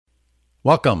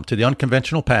Welcome to The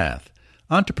Unconventional Path,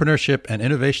 Entrepreneurship and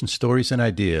Innovation Stories and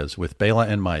Ideas with Bela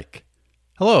and Mike.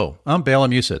 Hello, I'm Bela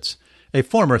Musitz, a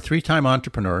former three-time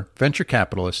entrepreneur, venture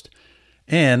capitalist,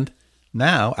 and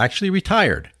now actually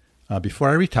retired. Before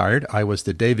I retired, I was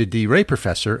the David D. Ray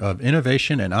Professor of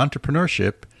Innovation and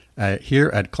Entrepreneurship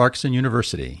here at Clarkson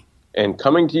University. And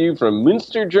coming to you from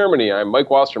Münster, Germany, I'm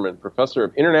Mike Wasserman, Professor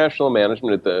of International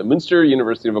Management at the Münster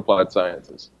University of Applied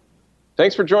Sciences.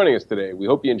 Thanks for joining us today. We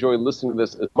hope you enjoyed listening to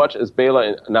this as much as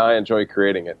Bela and I enjoy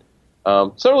creating it.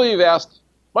 Several of you have asked,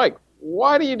 Mike,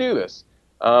 why do you do this?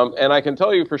 And I can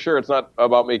tell you for sure it's not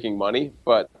about making money,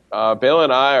 but Bela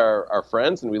and I are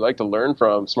friends, and we like to learn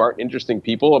from smart, interesting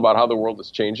people about how the world is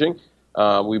changing.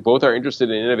 We both are interested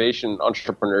in innovation and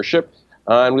entrepreneurship,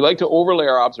 and we like to overlay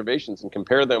our observations and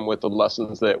compare them with the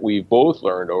lessons that we've both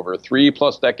learned over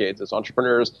 3+ decades as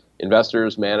entrepreneurs,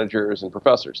 investors, managers, and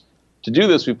professors. To do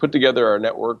this, we put together our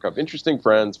network of interesting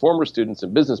friends, former students,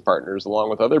 and business partners,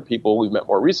 along with other people we've met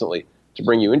more recently, to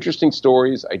bring you interesting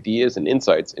stories, ideas, and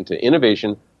insights into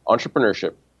innovation,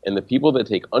 entrepreneurship, and the people that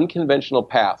take unconventional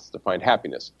paths to find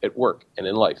happiness at work and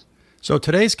in life. So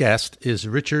today's guest is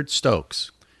Richard Stokes.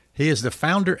 He is the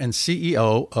founder and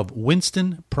CEO of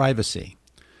Winston Privacy.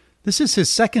 This is his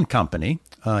second company.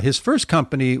 His first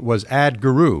company was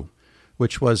AdGuru,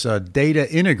 which was a data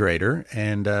integrator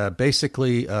and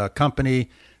basically a company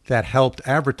that helped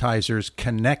advertisers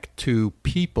connect to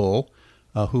people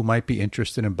who might be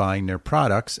interested in buying their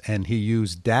products. And he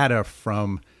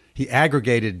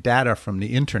aggregated data from the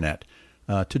internet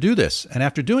to do this. And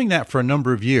after doing that for a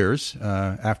number of years,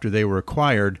 after they were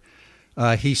acquired,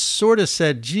 he sort of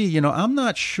said, I'm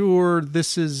not sure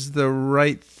this is the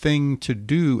right thing to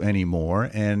do anymore.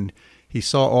 And he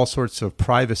saw all sorts of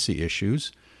privacy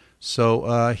issues.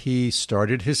 So he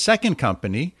started his second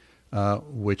company,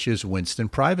 which is Winston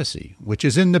Privacy, which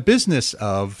is in the business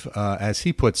of, as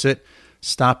he puts it,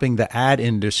 stopping the ad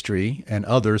industry and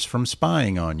others from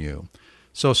spying on you.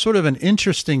 So sort of an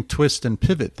interesting twist and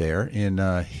pivot there in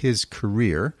his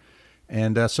career.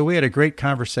 And so we had a great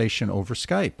conversation over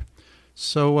Skype.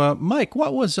 So, Mike,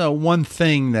 what was one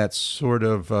thing that sort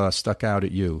of stuck out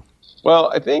at you?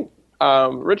 Well, I think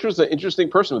Rich was an interesting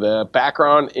person with a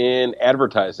background in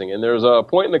advertising. And there's a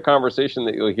point in the conversation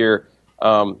that you'll hear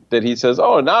that he says,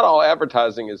 not all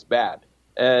advertising is bad.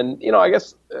 And, I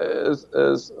guess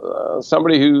as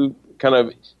somebody who kind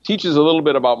of teaches a little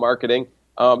bit about marketing,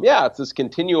 it's this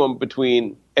continuum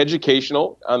between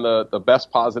educational on the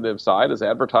best positive side, as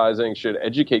advertising should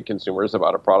educate consumers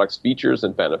about a product's features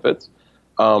and benefits,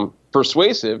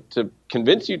 persuasive to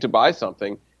convince you to buy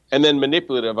something, and then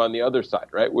manipulative on the other side,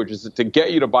 right, which is to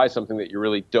get you to buy something that you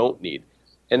really don't need.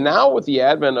 And now with the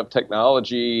advent of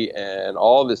technology and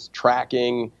all this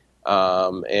tracking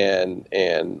and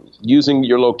using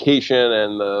your location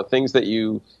and the things that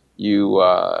the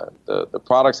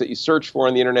products that you search for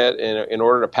on the internet in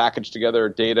order to package together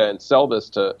data and sell this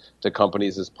to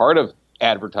companies as part of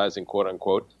advertising, quote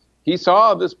unquote, he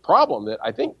saw this problem that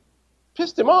I think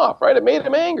pissed him off, right? It made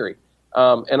him angry.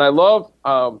 And I love,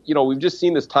 we've just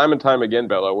seen this time and time again,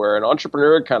 Bela, where an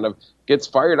entrepreneur kind of gets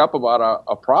fired up about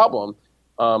a problem.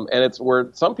 And it's where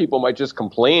some people might just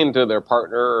complain to their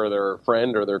partner or their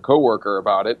friend or their coworker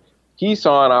about it. He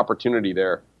saw an opportunity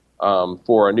there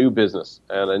for a new business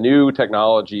and a new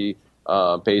technology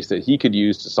base that he could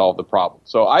use to solve the problem.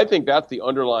 So I think that's the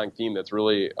underlying theme that's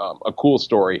really a cool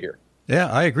story here. Yeah,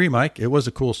 I agree, Mike. It was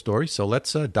a cool story. So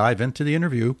let's dive into the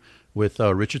interview with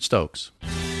Richard Stokes.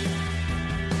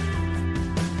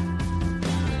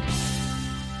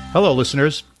 Hello,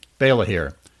 listeners. Bela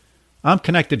here. I'm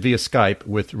connected via Skype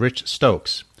with Rich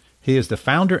Stokes. He is the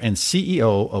founder and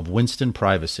CEO of Winston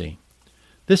Privacy.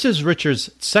 This is Richard's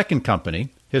second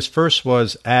company. His first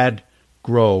was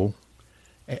AdGuru,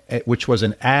 which was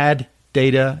an ad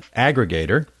data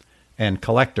aggregator and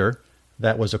collector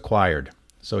that was acquired.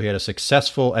 So he had a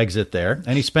successful exit there,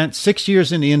 and he spent 6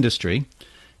 years in the industry.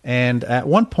 And at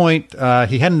one point,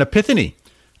 he had an epiphany.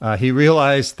 He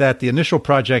realized that the initial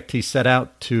project he set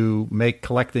out to make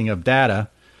collecting of data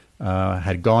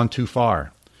had gone too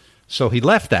far. So he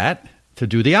left that to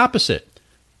do the opposite,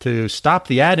 to stop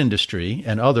the ad industry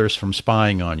and others from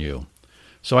spying on you.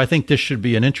 So I think this should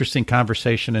be an interesting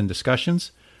conversation and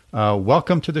discussions.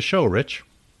 Welcome to the show, Rich.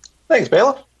 Thanks,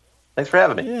 Bela. Thanks for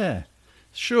having me. Yeah,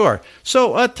 sure.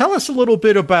 So tell us a little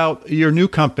bit about your new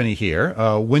company here,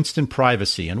 Winston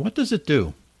Privacy, and what does it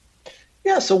do?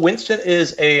 Yeah, so Winston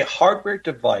is a hardware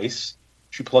device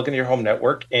that you plug into your home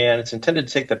network, and it's intended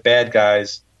to take the bad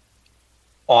guys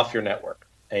off your network.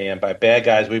 And by bad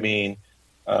guys, we mean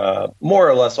more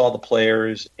or less all the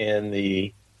players in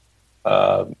the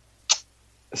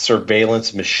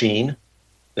surveillance machine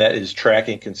that is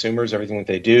tracking consumers, everything that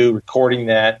they do, recording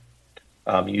that,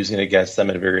 using it against them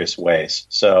in various ways.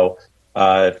 So,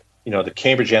 the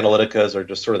Cambridge Analyticas are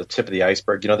just sort of the tip of the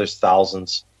iceberg. There's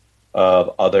thousands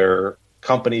of other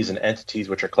companies and entities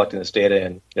which are collecting this data,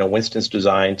 and Winston's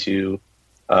designed to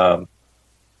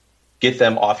get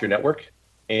them off your network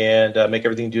and make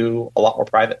everything do a lot more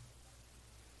private.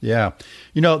 Yeah.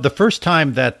 The first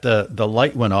time that the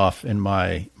light went off in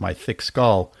my thick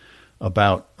skull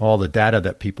about all the data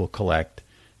that people collect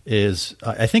is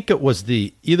I think it was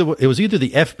either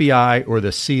the FBI or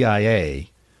the CIA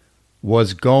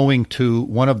was going to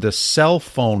one of the cell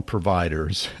phone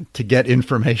providers to get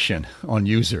information on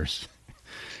users.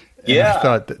 Yeah. And I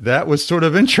thought that was sort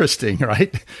of interesting,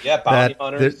 right? Yeah, bounty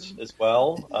hunters as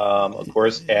well. Of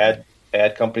course, ad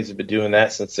companies have been doing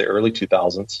that since the early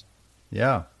 2000s.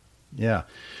 Yeah, yeah.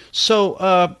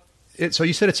 So, so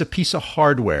you said it's a piece of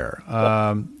hardware.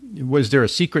 Was there a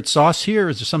secret sauce here?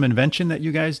 Is there some invention that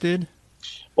you guys did?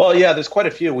 Well, yeah, there's quite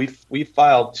a few. We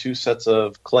filed 2 sets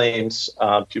of claims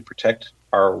to protect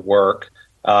our work.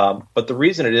 But the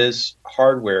reason it is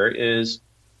hardware is,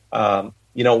 when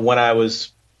I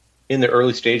was in the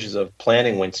early stages of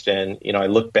planning Winston, I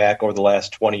look back over the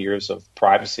last 20 years of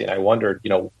privacy and I wondered,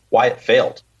 why it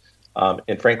failed.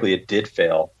 And frankly, it did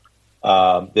fail.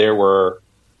 There were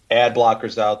ad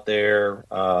blockers out there,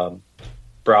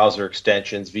 browser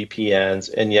extensions,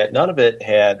 VPNs, and yet none of it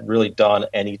had really done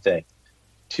anything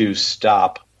to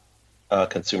stop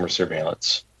consumer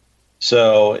surveillance.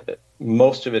 So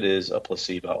most of it is a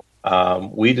placebo.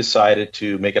 We decided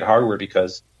to make it hardware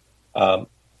because,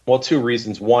 2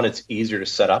 reasons. One, it's easier to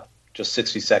set up, just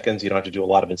 60 seconds. You don't have to do a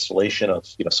lot of installation of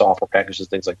software packages,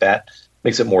 things like that.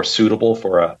 Makes it more suitable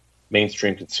for a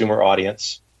mainstream consumer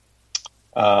audience.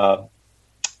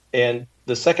 And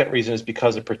the second reason is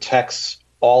because it protects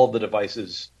all of the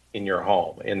devices in your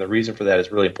home. And the reason for that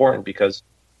is really important because,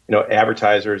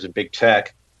 advertisers and big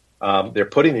tech, they're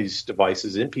putting these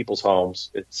devices in people's homes.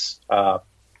 It's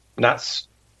not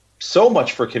so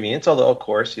much for convenience, although, of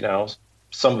course,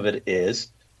 some of it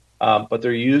is. But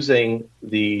they're using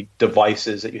the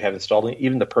devices that you have installed, and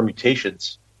even the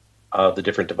permutations of the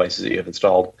different devices that you have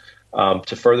installed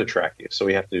to further track you. So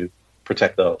we have to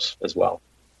protect those as well.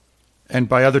 And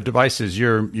by other devices,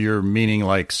 you're meaning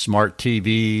like smart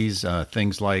TVs,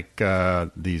 things like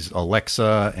these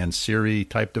Alexa and Siri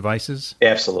type devices?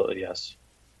 Absolutely, yes.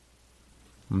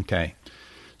 Okay.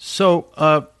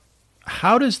 So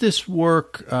how does this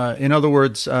work? In other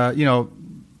words,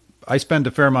 I spend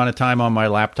a fair amount of time on my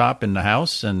laptop in the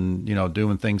house and,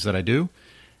 doing things that I do.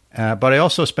 But I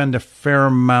also spend a fair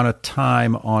amount of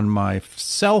time on my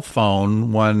cell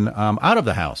phone when I'm out of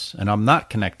the house and I'm not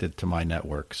connected to my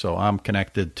network. So I'm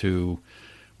connected to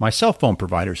my cell phone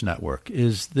provider's network.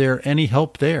 Is there any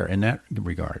help there in that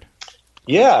regard?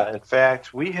 Yeah. In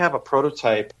fact, we have a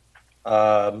prototype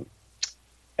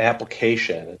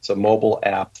application. It's a mobile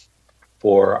app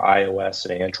for iOS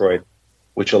and Android,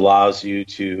 which allows you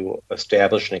to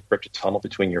establish an encrypted tunnel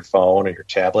between your phone and your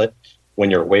tablet when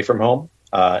you're away from home.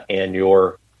 And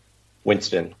your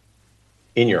Winston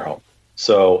in your home.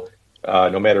 So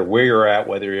no matter where you're at,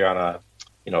 whether you're on a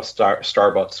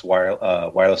Starbucks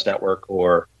wireless network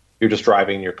or you're just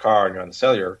driving in your car and you're on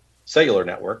the cellular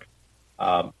network,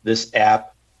 this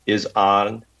app is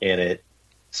on and it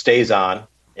stays on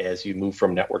as you move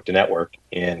from network to network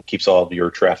and keeps all of your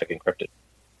traffic encrypted.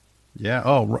 Yeah.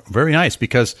 Oh, very nice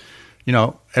because,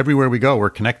 everywhere we go, we're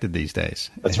connected these days.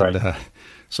 That's right.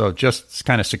 So just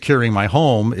kind of securing my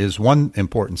home is one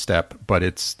important step, but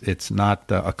it's not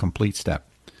a complete step.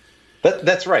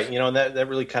 That's right. And that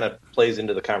really kind of plays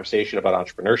into the conversation about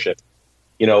entrepreneurship.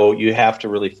 You have to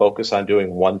really focus on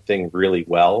doing one thing really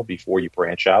well before you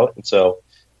branch out. And so,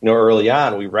 early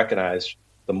on, we recognized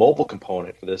the mobile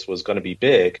component for this was going to be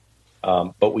big,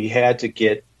 but we had to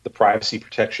get the privacy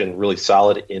protection really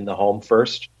solid in the home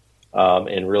first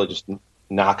and really just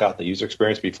knock out the user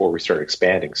experience before we started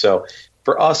expanding. So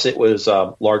for us, it was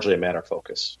largely a matter of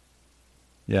focus.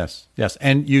 Yes.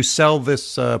 And you sell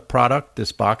this product,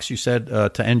 this box, you said,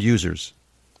 to end users.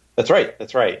 That's right.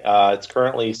 It's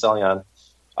currently selling on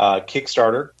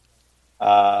Kickstarter.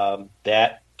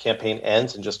 That campaign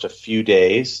ends in just a few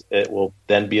days. It will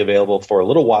then be available for a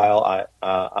little while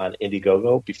on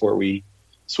Indiegogo before we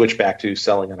switch back to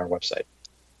selling on our website.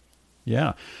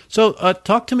 Yeah. So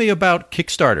talk to me about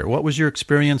Kickstarter. What was your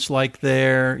experience like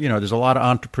there? There's a lot of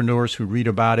entrepreneurs who read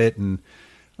about it and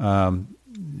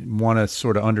want to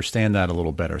sort of understand that a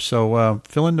little better. So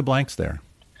fill in the blanks there.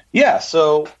 Yeah.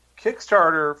 So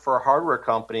Kickstarter for a hardware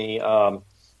company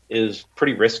is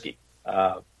pretty risky.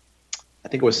 I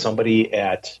think it was somebody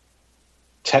at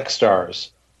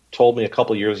Techstars told me a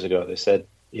couple years ago. They said,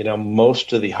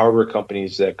 most of the hardware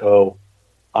companies that go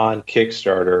on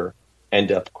Kickstarter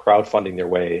end up crowdfunding their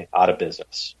way out of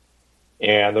business.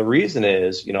 And the reason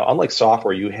is, unlike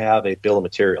software, you have a bill of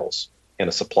materials and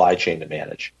a supply chain to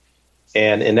manage.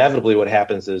 And inevitably what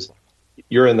happens is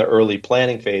you're in the early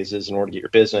planning phases in order to get your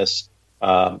business.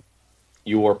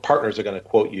 Your partners are going to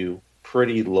quote you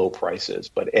pretty low prices.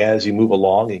 But as you move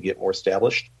along and get more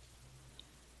established,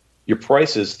 your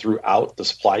prices throughout the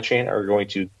supply chain are going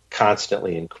to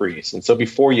constantly increase. And so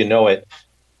before you know it,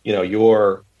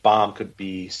 your BOM could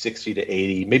be 60 to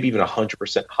 80, maybe even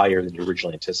 100% higher than you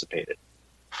originally anticipated.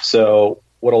 So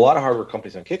what a lot of hardware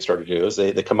companies on Kickstarter do is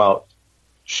they come out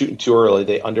shooting too early.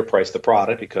 They underprice the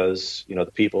product because, the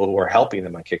people who are helping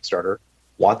them on Kickstarter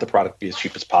want the product to be as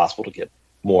cheap as possible to get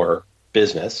more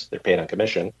business. They're paid on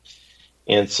commission.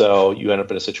 And so you end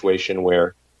up in a situation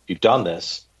where if you've done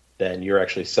this, then you're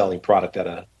actually selling product at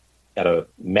a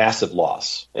massive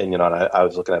loss. And, I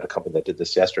was looking at a company that did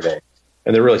this yesterday,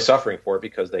 and they're really suffering for it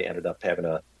because they ended up having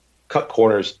to cut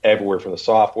corners everywhere from the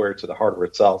software to the hardware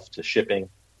itself to shipping.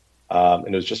 And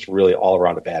it was just really all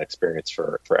around a bad experience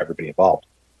for everybody involved.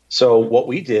 So what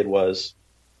we did was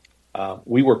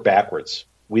we worked backwards.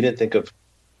 We didn't think of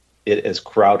it as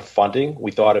crowdfunding.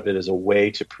 We thought of it as a way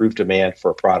to prove demand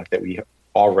for a product that we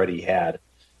already had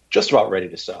just about ready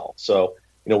to sell. So,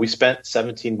 we spent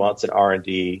 17 months in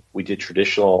R&D. We did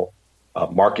traditional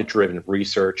market-driven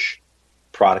research,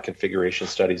 product configuration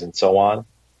studies, and so on.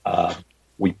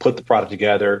 We put the product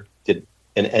together, did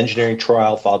an engineering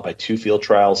trial followed by 2 field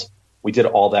trials. We did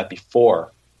all that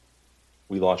before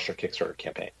we launched our Kickstarter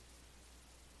campaign.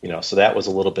 So that was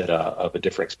a little bit of a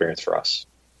different experience for us.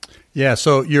 Yeah,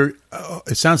 so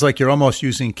it sounds like you're almost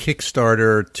using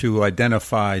Kickstarter to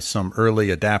identify some early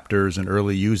adapters and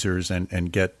early users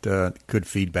and get good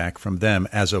feedback from them,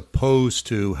 as opposed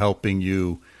to helping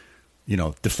you,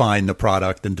 define the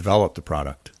product and develop the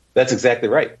product. That's exactly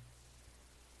right.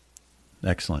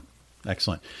 Excellent.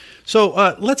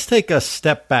 So let's take a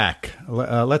step back.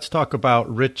 Let's talk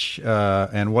about Rich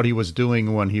and what he was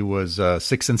doing when he was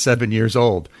 6 and 7 years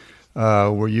old.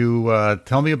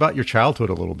 Tell me about your childhood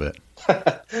a little bit.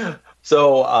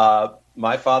 So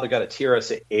my father got a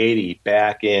TRS-80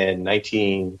 back in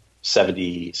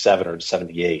 1977 or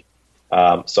 78.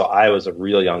 So I was a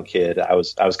real young kid. I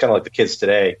was kind of like the kids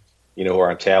today, who are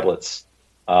on tablets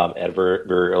at a very,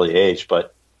 very early age.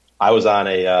 But I was on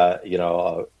a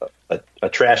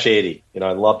trash 80.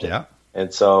 I loved it. Yeah.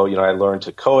 And so, I learned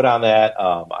to code on that.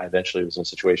 I eventually was in a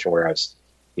situation where I was,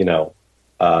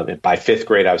 by 5th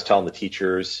grade, I was telling the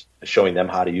teachers, showing them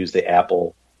how to use the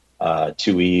Apple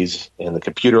IIes in the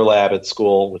computer lab at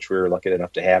school, which we were lucky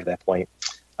enough to have at that point.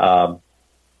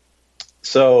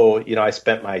 So, I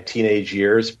spent my teenage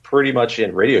years pretty much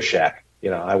in Radio Shack.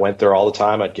 I went there all the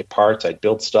time. I'd get parts. I'd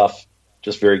build stuff,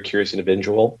 just very curious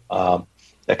individual.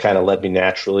 That kind of led me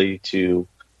naturally to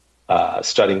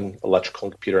studying electrical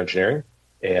and computer engineering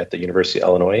at the University of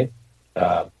Illinois,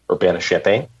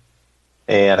 Urbana-Champaign.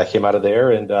 And I came out of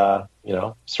there and,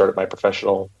 started my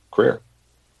professional career.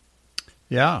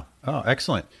 Yeah. Oh,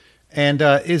 excellent. And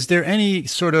is there any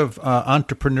sort of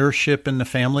entrepreneurship in the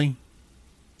family?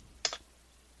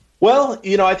 Well,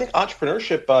 I think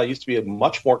entrepreneurship used to be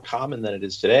much more common than it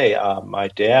is today. My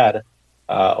dad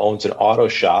owns an auto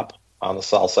shop on the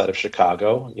south side of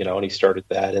Chicago, and he started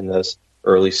that in the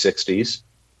early 60s.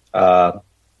 So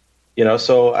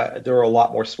there were a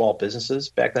lot more small businesses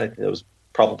back then. I think it was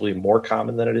probably more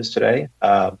common than it is today.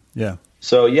 Yeah.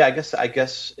 So, yeah, I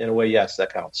guess in a way, yes,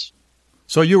 that counts.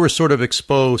 So you were sort of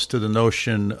exposed to the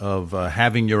notion of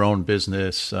having your own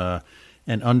business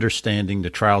and understanding the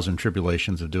trials and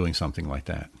tribulations of doing something like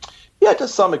that. Yeah, to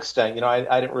some extent.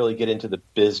 I didn't really get into the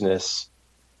business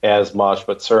as much,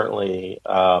 but certainly,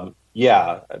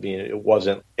 it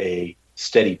wasn't a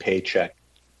steady paycheck,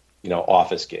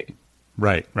 office gig.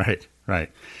 Right.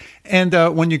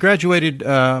 And when you graduated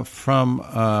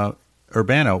from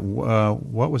Urbana,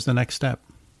 what was the next step?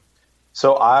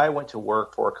 So I went to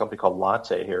work for a company called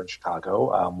Lante here in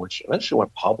Chicago, which eventually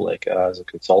went public as a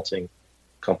consulting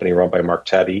company run by Mark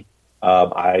Tebby.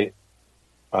 I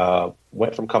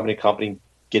went from company to company,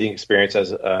 getting experience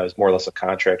as more or less a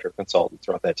contractor consultant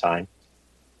throughout that time.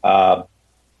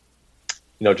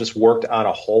 Just worked on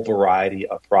a whole variety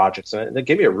of projects, and it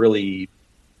gave me a really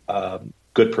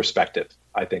good perspective,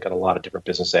 I think, on a lot of different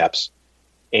business apps.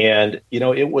 And,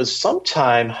 it was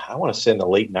sometime, I want to say in the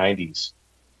late 90s,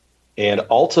 and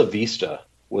Alta Vista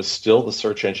was still the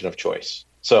search engine of choice.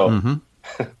 So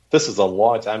this is a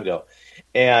long time ago.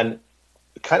 And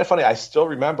kind of funny, I still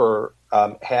remember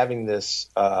having this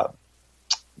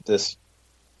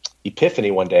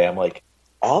epiphany one day. I'm like,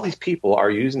 all these people are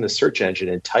using the search engine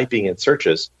and typing in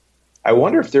searches. I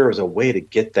wonder if there was a way to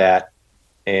get that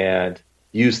and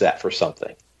use that for something.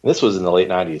 And this was in the late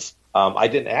 90s. I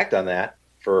didn't act on that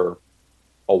for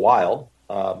a while,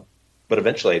 but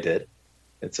eventually I did.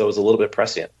 And so it was a little bit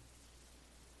prescient.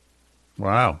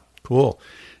 Wow, cool.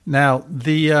 Now,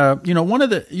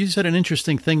 you said an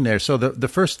interesting thing there. So the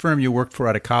first firm you worked for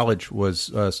out of college was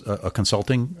a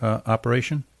consulting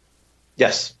operation?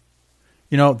 Yes.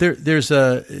 There's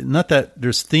not that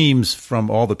there's themes from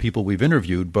all the people we've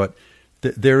interviewed, but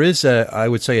there is I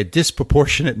would say, a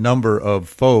disproportionate number of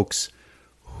folks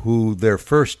who their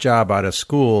first job out of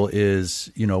school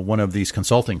is, one of these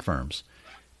consulting firms.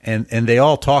 And they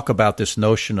all talk about this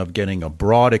notion of getting a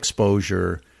broad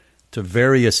exposure to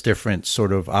various different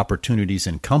sort of opportunities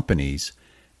and companies.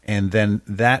 And then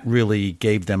that really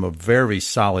gave them a very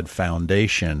solid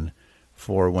foundation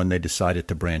for when they decided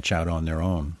to branch out on their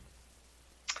own.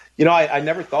 I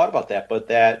never thought about that, but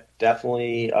that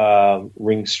definitely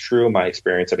rings true in my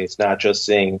experience. I mean, it's not just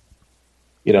seeing,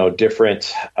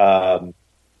 different,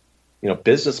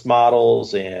 business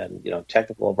models and,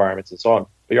 technical environments and so on,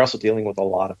 but you're also dealing with a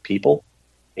lot of people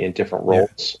in different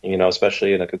roles. Yeah.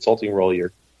 Especially in a consulting role,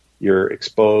 you're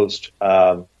exposed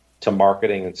to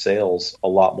marketing and sales a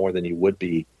lot more than you would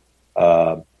be,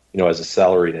 as a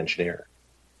salaried engineer.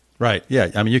 Right. Yeah.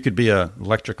 I mean, you could be a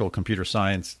electrical computer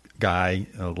science guy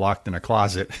locked in a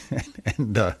closet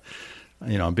and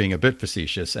being a bit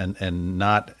facetious and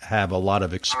not have a lot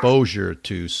of exposure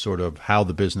to sort of how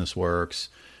the business works,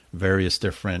 various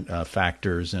different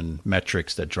factors and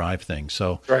metrics that drive things.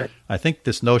 So right. I think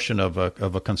this notion of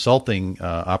a consulting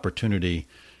opportunity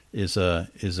is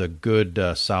a good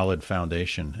solid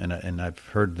foundation, and I've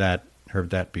heard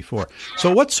that before.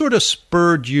 So what sort of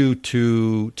spurred you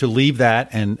to leave that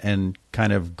and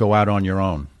kind of go out on your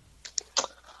own?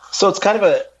 So it's kind of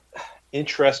an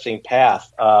interesting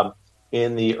path.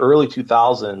 In the early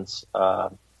 2000s,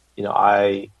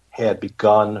 I had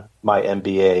begun my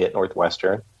MBA at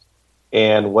Northwestern.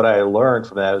 And what I learned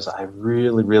from that is I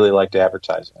really, really liked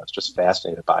advertising. I was just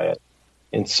fascinated by it.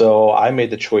 And so I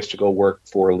made the choice to go work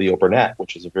for Leo Burnett,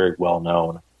 which is a very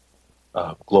well-known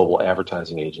global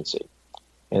advertising agency.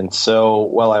 And so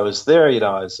while I was there,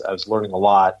 I was learning a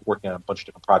lot, working on a bunch of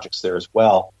different projects there as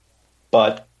well.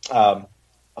 But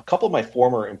a couple of my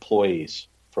former employees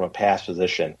from a past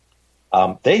position,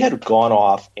 they had gone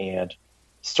off and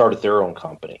started their own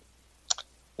company.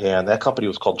 And that company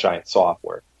was called Giant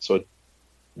Software. So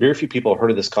very few people have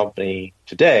heard of this company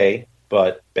today,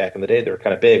 but back in the day, they were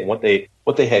kind of big. And what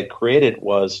they had created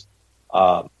was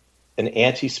an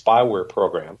anti-spyware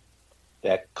program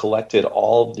that collected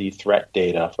all of the threat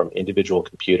data from individual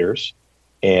computers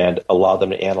and allowed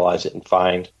them to analyze it and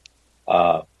find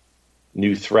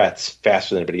new threats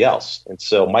faster than anybody else. And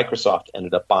so Microsoft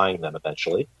ended up buying them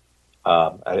eventually.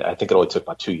 I think it only took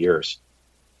about 2 years.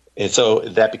 And so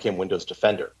that became Windows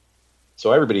Defender.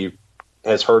 So everybody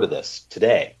has heard of this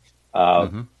today.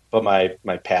 But my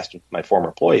former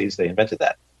employees, they invented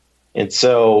that. And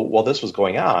so while this was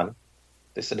going on,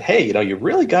 they said, hey, you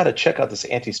really got to check out this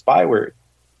anti-spyware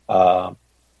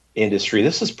industry.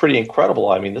 This is pretty incredible.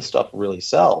 I mean, this stuff really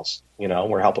sells.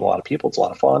 We're helping a lot of people. It's a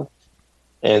lot of fun.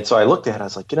 And so I looked at it. I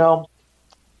was like,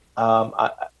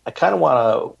 I kind of want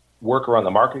to work around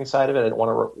the marketing side of it. I don't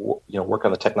want to, work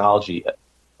on the technology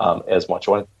as much.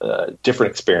 I want a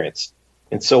different experience.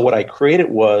 And so what I created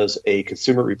was a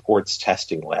consumer reports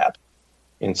testing lab.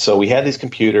 And so we had these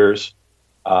computers.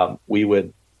 We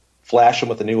would flash them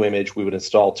with a new image. We would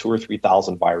install 2,000 or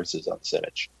 3,000 viruses on this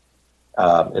image.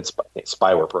 It's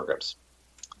spyware programs.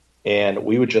 And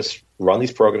we would just run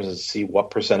these programs and see what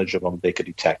percentage of them they could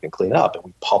detect and clean up. And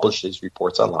we published these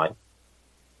reports online.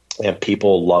 And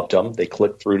people loved them. They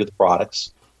clicked through to the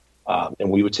products. And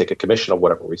we would take a commission of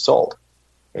whatever we sold.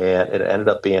 And it ended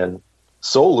up being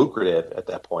so lucrative at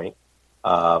that point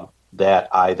that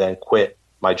I then quit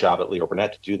my job at Leo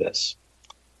Burnett to do this.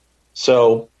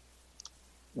 So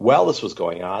while this was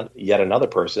going on, yet another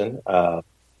person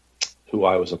who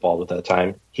I was involved with at the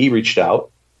time, he reached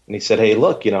out and he said, hey,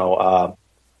 look,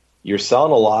 you're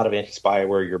selling a lot of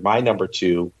anti-spyware. You're my number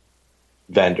 2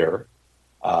 vendor.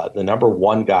 The number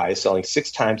 1 guy is selling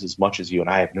 6 times as much as you, and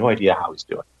I have no idea how he's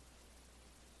doing.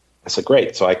 I said,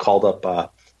 great. So I called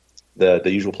up the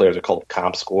usual players. I called up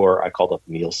ComScore. I called up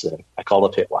Nielsen. I called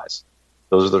up Hitwise.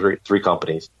 Those are the 3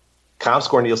 companies.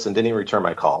 ComScore and Nielsen didn't even return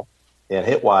my call. And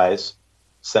Hitwise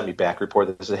sent me back a report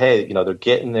that said, hey, they're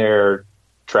getting their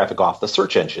traffic off the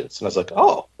search engines. And I was like,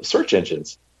 oh, the search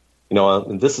engines.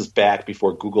 And this is back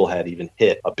before Google had even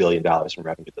hit $1 billion in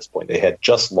revenue at this point. They had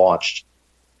just launched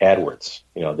AdWords,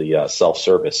 the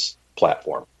self-service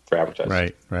platform. for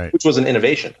advertising, Right. which was an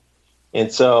innovation.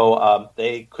 And so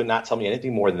they could not tell me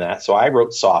anything more than that. So I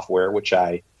wrote software, which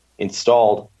I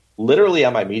installed literally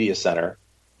on my media center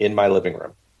in my living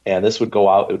room. And this would go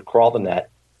out, it would crawl the net,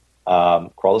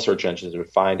 crawl the search engines, it would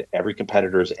find every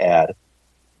competitor's ad.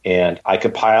 And I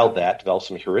compiled that, developed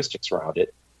some heuristics around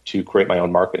it to create my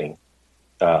own marketing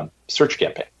search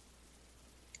campaign.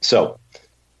 So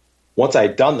once I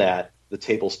had done that, the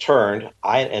tables turned.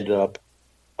 I ended up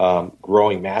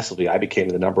growing massively. I became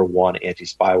the number one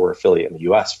anti-spyware affiliate in the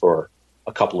U.S. for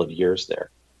a couple of years there.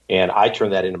 And I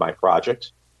turned that into my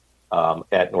project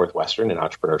at Northwestern in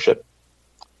entrepreneurship.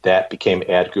 That became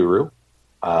Ad Guru,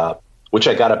 which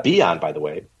I got a B on, by the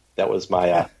way. That was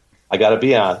my, I got a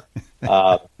B on.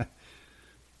 But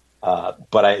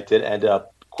I did end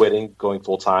up quitting, going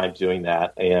full-time, doing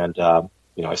that. And,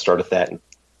 I started that in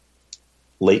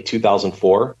late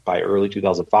 2004. By early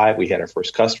 2005, we had our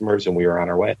first customers and we were on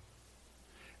our way.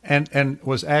 And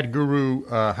was Ad Guru,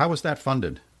 how was that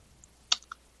funded?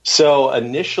 So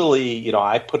initially,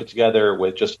 I put it together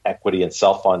with just equity and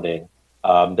self-funding.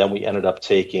 Then we ended up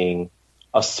taking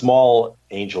a small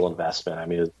angel investment. I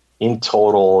mean, in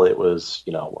total, it was,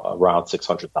 around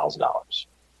 $600,000.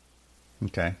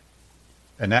 Okay.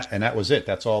 And that was it.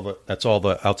 That's all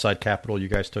the outside capital you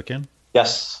guys took in?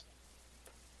 Yes.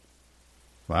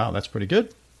 Wow, that's pretty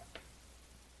good.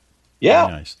 Yeah.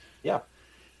 Very nice. Yeah.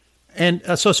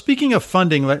 And so speaking of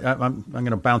funding, I'm going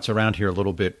to bounce around here a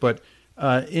little bit, but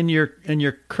in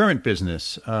your current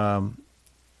business,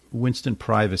 Winston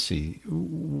Privacy,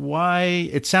 why?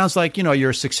 It sounds like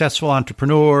you're a successful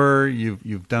entrepreneur.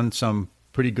 You've done some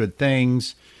pretty good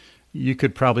things. You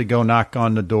could probably go knock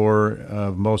on the door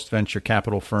of most venture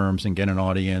capital firms and get an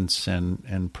audience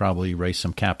and probably raise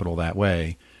some capital that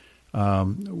way.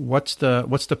 What's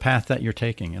the path that you're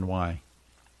taking and why?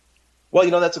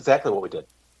 Well, that's exactly what we did.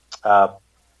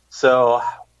 So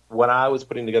when I was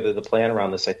putting together the plan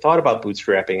around this, I thought about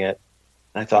bootstrapping it.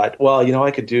 And I thought, well,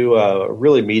 I could do a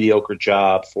really mediocre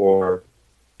job for,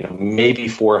 maybe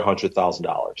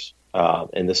 $400,000.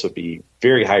 And this would be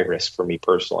very high risk for me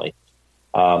personally.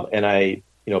 And I,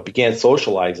 began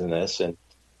socializing this and,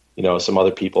 some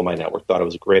other people in my network thought it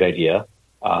was a great idea.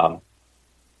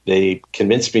 They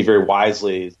convinced me very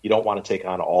wisely, you don't want to take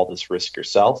on all this risk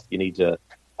yourself. You need to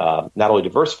not only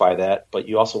diversify that, but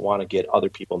you also want to get other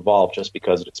people involved just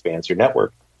because it expands your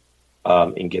network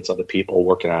and gets other people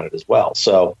working on it as well.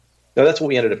 So that's what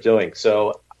we ended up doing.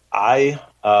 So I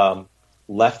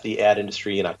left the ad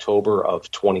industry in October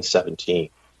of 2017.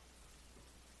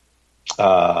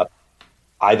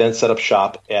 I then set up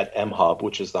shop at M-Hub,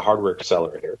 which is the hardware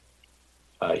accelerator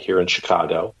here in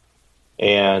Chicago.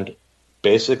 And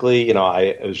basically, it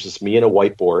was just me and a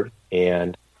whiteboard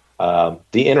and the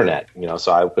internet.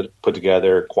 So I would put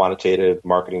together quantitative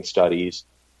marketing studies,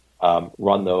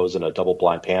 run those in a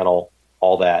double-blind panel,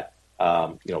 all that.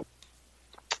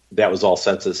 That was all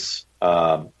census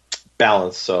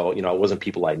balanced. So, it wasn't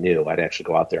people I knew. I'd actually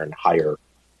go out there and hire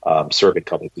survey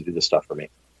companies to do this stuff for me.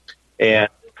 And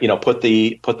put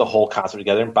the whole concept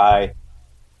together. And by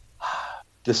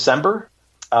December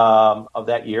of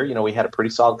that year, we had a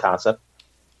pretty solid concept.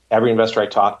 Every investor I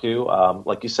talked to,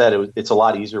 like you said, it's a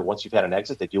lot easier once you've had an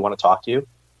exit. They do want to talk to you,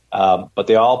 but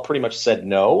they all pretty much said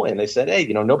no. And they said, hey,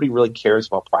 nobody really cares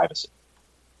about privacy.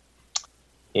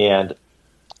 And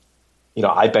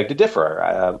I beg to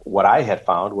differ. What I had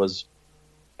found was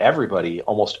everybody,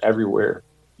 almost everywhere,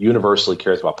 universally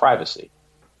cares about privacy.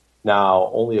 Now,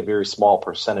 only a very small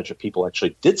percentage of people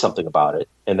actually did something about it,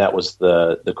 and that was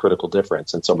the critical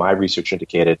difference. And so my research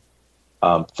indicated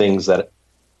things that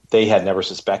they had never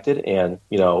suspected, and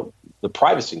the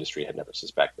privacy industry had never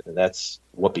suspected, and that's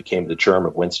what became the germ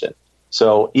of Winston.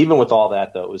 So even with all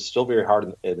that, though, it was still very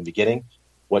hard in the beginning.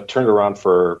 What turned around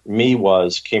for me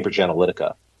was Cambridge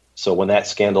Analytica. So when that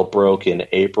scandal broke in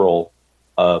April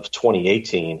of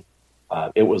 2018,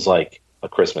 it was like a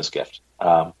Christmas gift.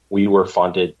 We were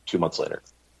funded 2 months later.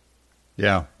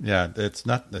 Yeah. It's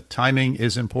not, the timing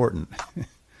is important.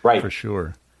 Right. For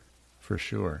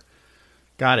sure.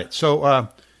 Got it. So,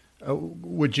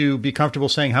 would you be comfortable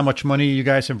saying how much money you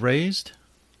guys have raised?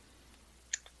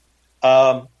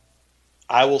 I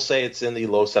will say it's in the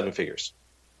low seven figures.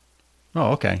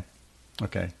 Oh, okay.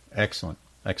 Excellent.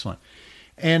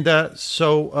 And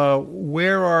so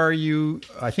where are you?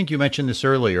 I think you mentioned this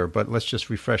earlier, but let's just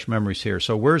refresh memories here.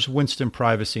 So where's Winston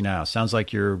Privacy now? Sounds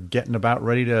like you're getting about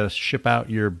ready to ship out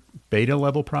your beta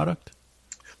level product?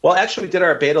 Well, actually, we did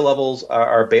our beta levels,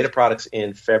 our beta products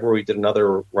in February. We did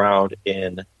another round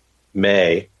in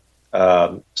May.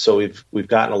 So we've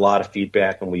gotten a lot of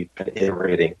feedback and we've been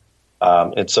iterating.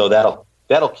 And so that'll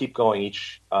that'll keep going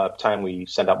each time we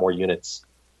send out more units.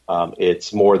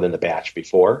 It's more than the batch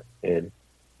before. And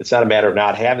it's not a matter of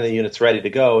not having the units ready to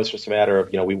go. It's just a matter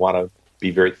of, we want to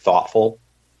be very thoughtful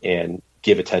and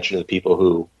give attention to the people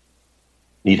who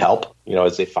need help,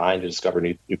 as they find and discover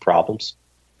new problems,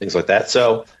 things like that.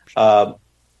 So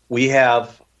we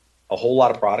have a whole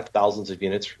lot of product, thousands of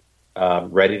units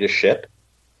ready to ship.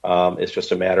 It's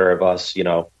just a matter of us,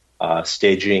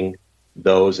 staging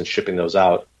those and shipping those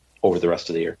out over the rest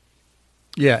of the year.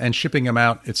 Yeah, and shipping them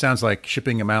out, it sounds like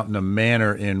shipping them out in a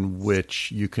manner in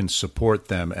which you can support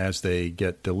them as they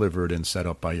get delivered and set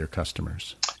up by your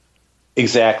customers.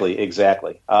 Exactly.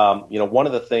 One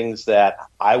of the things that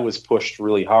I was pushed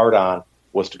really hard on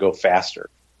was to go faster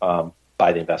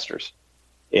by the investors.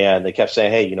 And they kept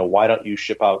saying, hey, why don't you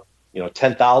ship out,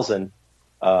 10,000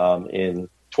 in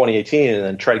 2018 and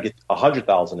then try to get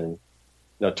 100,000 in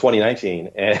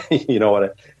 2019. And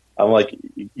what I'm like,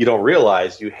 you don't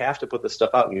realize you have to put this stuff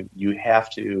out. You have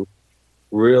to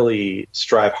really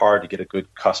strive hard to get a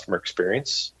good customer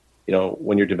experience.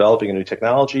 When you're developing a new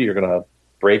technology, you're going to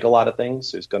break a lot of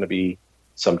things. There's going to be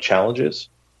some challenges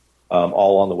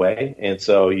all along the way. And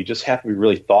so you just have to be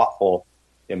really thoughtful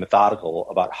and methodical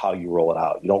about how you roll it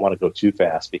out. You don't want to go too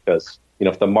fast because,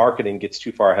 if the marketing gets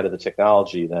too far ahead of the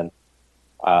technology, then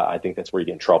I think that's where you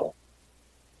get in trouble.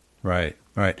 Right.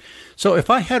 So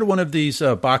if I had one of these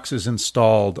boxes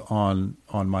installed on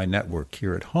my network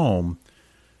here at home,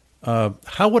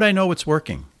 how would I know it's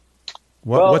working?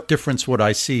 What difference would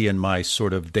I see in my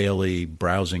sort of daily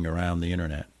browsing around the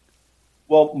internet?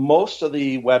 Well, most of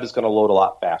the web is going to load a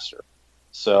lot faster.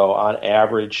 So on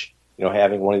average,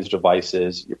 having one of these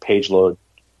devices, your page load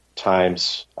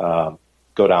times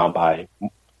go down by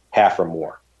half or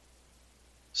more.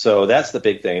 So that's the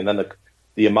big thing. And then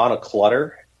the amount of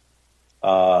clutter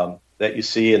that you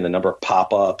see and the number of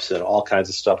pop-ups and all kinds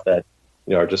of stuff that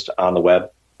are just on the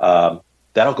web, that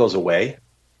all goes away.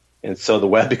 And so the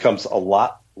web becomes a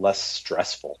lot less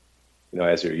stressful,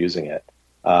 as you're using it.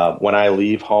 When I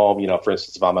leave home, for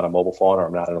instance, if I'm on a mobile phone or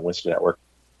I'm not on a Winston network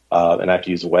and I have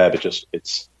to use the web,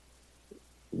 it's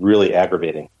really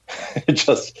aggravating.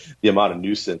 Just the amount of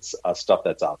nuisance stuff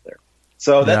that's out there.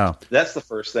 So that's the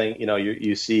first thing.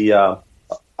 You see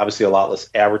obviously a lot less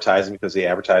advertising because the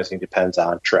advertising depends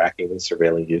on tracking and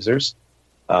surveilling users.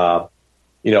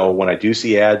 When I do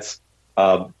see ads,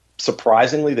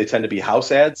 surprisingly, they tend to be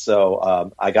house ads.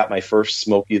 So I got my first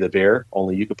Smokey the Bear,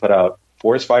 only you could put out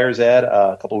forest fires ad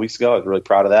a couple of weeks ago. I was really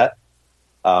proud of that.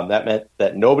 That meant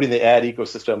that nobody in the ad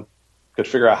ecosystem could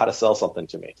figure out how to sell something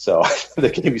to me. So they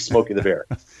gave me Smokey the Bear.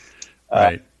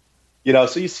 Right.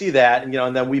 So you see that,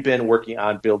 and then we've been working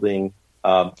on building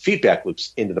feedback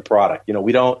loops into the product.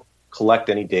 We don't collect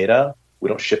any data. We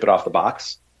don't ship it off the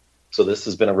box. So this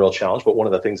has been a real challenge. But one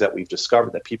of the things that we've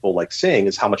discovered that people like seeing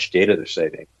is how much data they're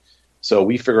saving. So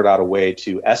we figured out a way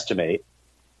to estimate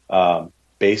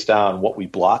based on what we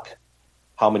block,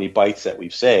 how many bytes that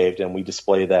we've saved, and we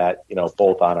display that,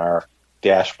 both on our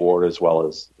dashboard as well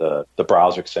as the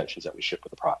browser extensions that we ship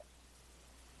with the product.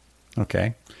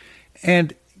 Okay.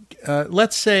 And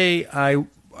let's say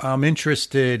I'm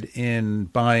interested in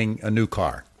buying a new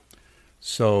car.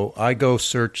 So I go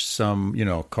search some,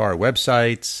 car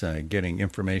websites, getting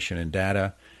information and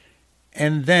data,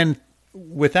 and then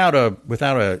without a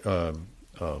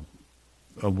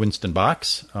Winston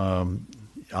box,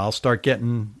 I'll start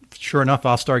getting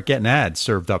ads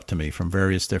served up to me from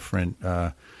various different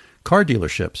car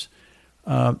dealerships.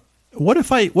 What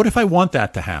if I want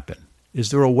that to happen? Is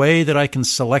there a way that I can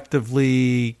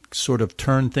selectively sort of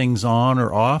turn things on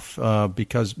or off?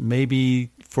 Because maybe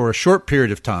for a short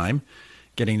period of time,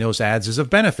 getting those ads is of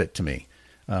benefit to me.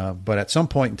 But at some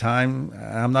point in time,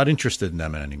 I'm not interested in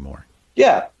them anymore.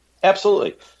 Yeah,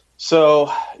 absolutely.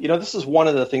 So, this is one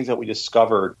of the things that we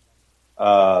discovered.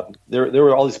 There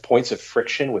were all these points of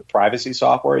friction with privacy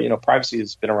software. Privacy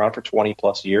has been around for 20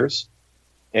 plus years,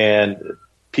 and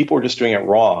people were just doing it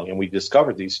wrong. And we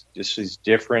discovered these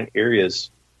different areas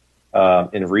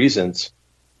and reasons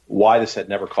why this had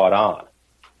never caught on.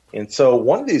 And so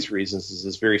one of these reasons is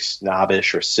this very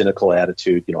snobbish or cynical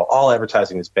attitude, all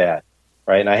advertising is bad,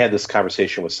 right? And I had this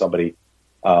conversation with somebody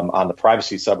on the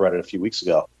privacy subreddit a few weeks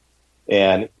ago,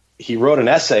 and he wrote an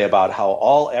essay about how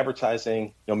all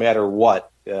advertising, no matter what,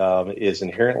 is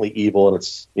inherently evil, and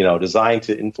it's designed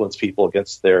to influence people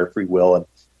against their free will. And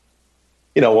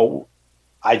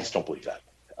I just don't believe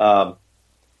that.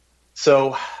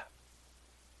 So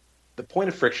the point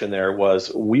of friction there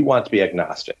was we want to be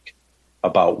agnostic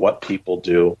about what people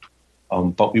do,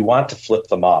 but we want to flip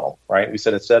the model, right? We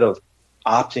said instead of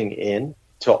opting in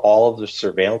to all of the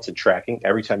surveillance and tracking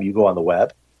every time you go on the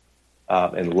web,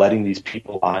 and letting these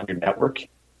people on your network,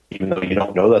 even though you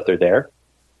don't know that they're there,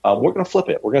 we're going to flip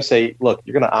it. We're going to say, look,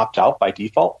 you're going to opt out by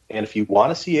default. And if you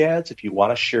want to see ads, if you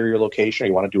want to share your location or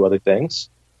you want to do other things,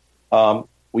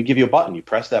 we give you a button. You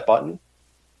press that button,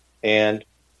 and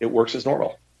it works as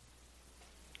normal.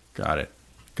 Got it.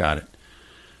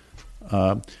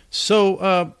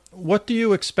 So what do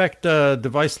you expect a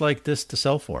device like this to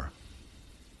sell for?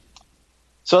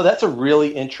 So that's a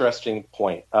really interesting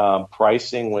point.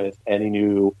 Pricing with any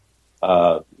new,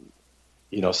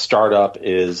 startup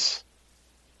is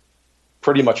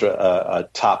pretty much a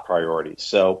top priority.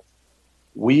 So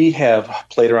we have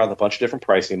played around with a bunch of different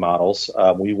pricing models.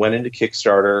 We went into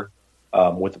Kickstarter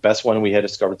with the best one we had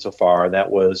discovered so far. And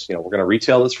that was, we're going to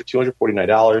retail this for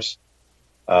 $249.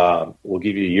 We'll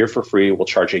give you a year for free. We'll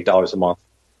charge $8 a month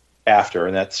after,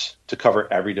 and that's to cover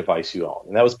every device you own.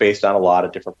 And that was based on a lot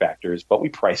of different factors, but we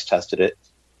price tested it,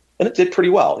 and it did pretty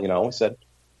well. We said,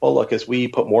 well, look, as we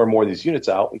put more and more of these units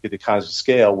out, we get the economies of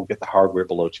scale, we'll get the hardware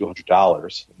below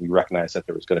 $200. We recognized that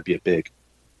there was going to be a big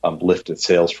lift in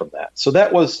sales from that. So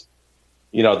that was,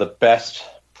 the best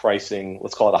pricing,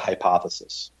 let's call it a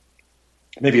hypothesis.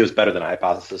 Maybe it was better than a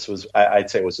hypothesis.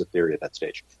 I'd say it was a theory at that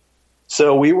stage.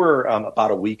 So we were about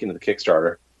a week into the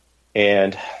Kickstarter,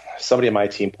 and somebody on my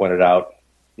team pointed out,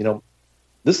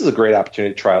 this is a great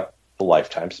opportunity to try out the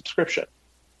lifetime subscription.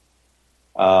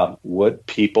 Would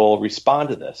people respond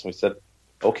to this? And we said,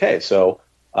 okay. So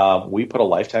we put a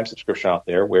lifetime subscription out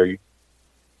there where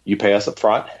you pay us up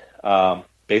front,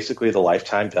 basically the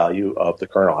lifetime value of the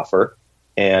current offer,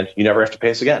 and you never have to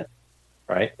pay us again,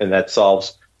 right? And that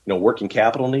solves, working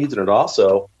capital needs, and it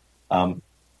also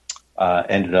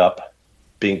ended up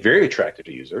being very attractive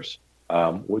to users,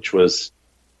 which was,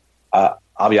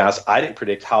 I'll be honest, I didn't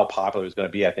predict how popular it was going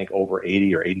to be. I think over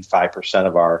 80 or 85%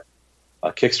 of our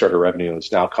Kickstarter revenue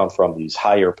has now come from these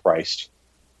higher priced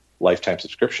lifetime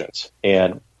subscriptions.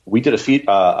 And we did a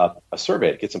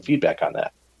survey to get some feedback on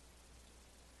that.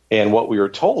 And what we were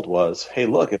told was, hey,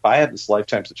 look, if I have this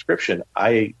lifetime subscription,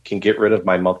 I can get rid of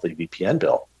my monthly VPN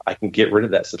bill. I can get rid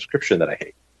of that subscription that I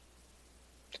hate.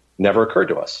 Never occurred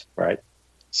to us, right?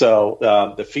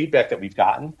 So the feedback that we've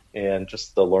gotten and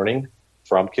just the learning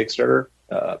from Kickstarter,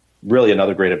 really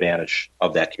another great advantage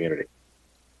of that community.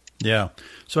 Yeah.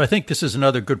 So I think this is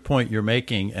another good point you're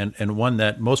making, and one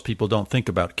that most people don't think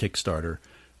about Kickstarter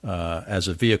as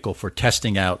a vehicle for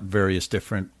testing out various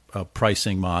different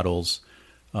pricing models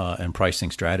and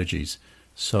pricing strategies.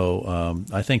 So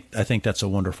I think that's a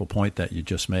wonderful point that you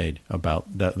just made about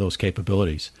those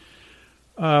capabilities.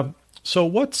 So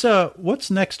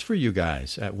what's next for you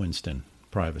guys at Winston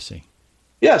Privacy?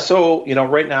 Yeah, so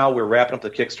right now we're wrapping up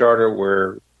the Kickstarter.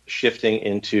 We're shifting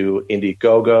into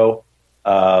Indiegogo,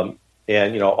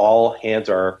 and all hands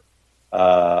are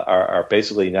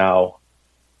basically now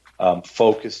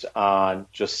focused on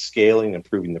just scaling and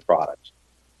improving the product.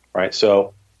 Right,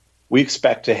 so we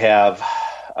expect to have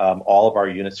all of our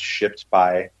units shipped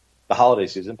by the holiday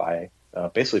season,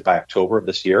 basically by October of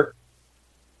this year,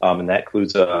 and that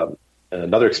includes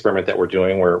another experiment that we're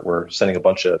doing where we're sending a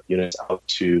bunch of units out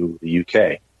to the UK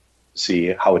to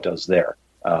see how it does there.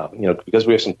 Because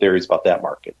we have some theories about that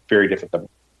market, very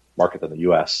different market than the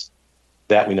US,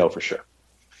 that we know for sure.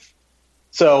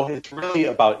 So it's really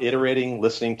about iterating,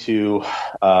 listening to,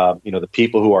 the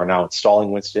people who are now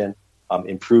installing Winston,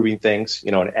 improving things,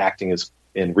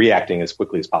 and reacting as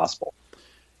quickly as possible.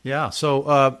 Yeah.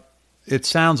 So it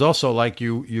sounds also like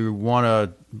you want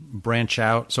to branch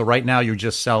out. So right now you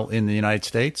just sell in the United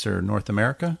States or North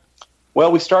America?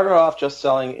 Well, we started off just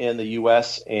selling in the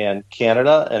U.S. and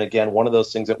Canada. And again, one of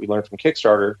those things that we learned from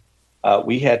Kickstarter,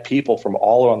 we had people from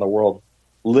all around the world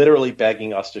literally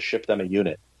begging us to ship them a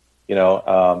unit.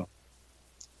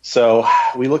 So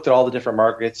we looked at all the different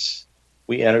markets.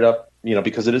 We ended up,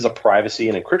 because it is a privacy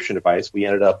and encryption device, we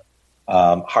ended up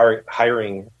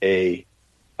hiring a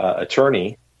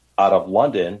attorney out of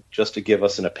London just to give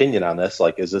us an opinion on this.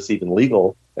 Like, is this even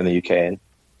legal in the UK? And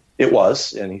it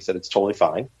was, and he said it's totally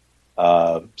fine.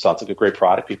 Sounds like a great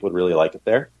product. People would really like it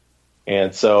there.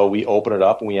 And so we opened it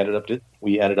up, and we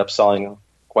ended up selling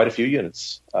quite a few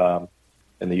units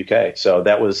in the UK. So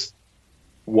that was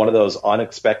one of those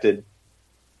unexpected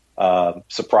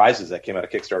surprises that came out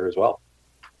of Kickstarter as well.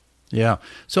 Yeah.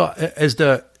 So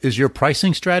is your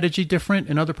pricing strategy different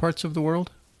in other parts of the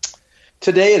world?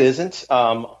 Today it isn't.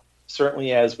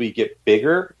 Certainly as we get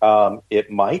bigger,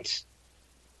 it might.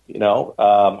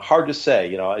 Hard to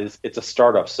say. It's a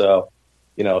startup. So,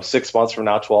 6 months from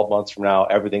now, 12 months from now,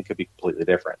 everything could be completely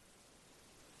different.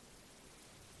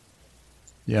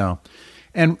 Yeah.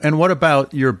 And what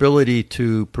about your ability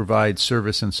to provide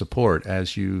service and support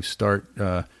as you start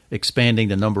expanding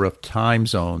the number of time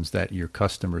zones that your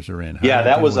customers are in. Yeah,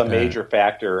 that was a major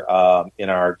factor in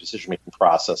our decision-making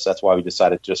process. That's why we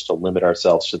decided just to limit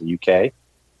ourselves to the UK.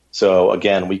 So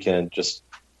again, we can just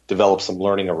develop some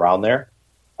learning around there.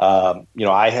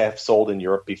 I have sold in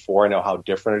Europe before. I know how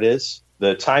different it is.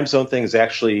 The time zone thing is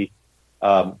actually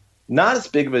not as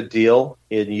big of a deal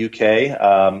in the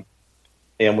UK.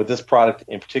 And with this product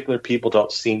in particular, people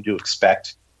don't seem to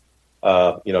expect,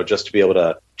 just to be able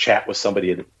to chat with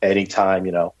somebody at any time,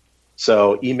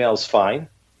 So email's fine,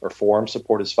 or forum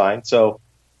support is fine. So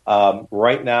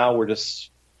right now we're just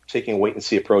taking a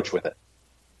wait-and-see approach with it.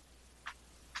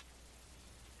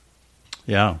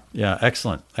 Yeah,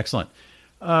 excellent.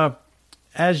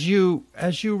 As you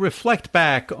reflect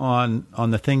back on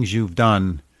the things you've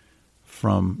done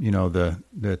from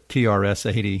the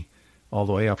TRS-80 all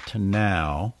the way up to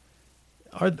now,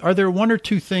 are there one or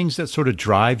two things that sort of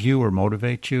drive you or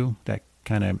motivate you that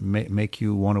kind of make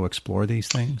you want to explore these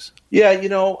things? Yeah,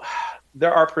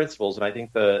 there are principles, and I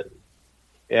think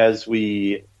as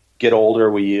we get older,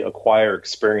 we acquire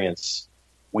experience,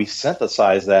 we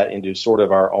synthesize that into sort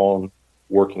of our own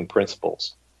working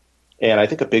principles. And I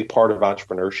think a big part of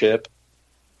entrepreneurship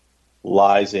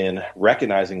lies in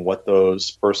recognizing what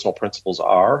those personal principles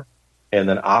are and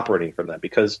then operating from them.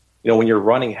 Because, when you're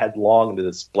running headlong into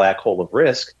this black hole of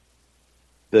risk,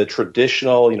 the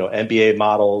traditional, MBA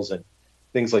models and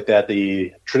things like that,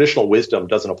 the traditional wisdom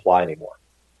doesn't apply anymore.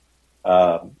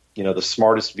 The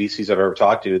smartest VCs I've ever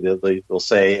talked to, they'll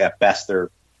say at best they're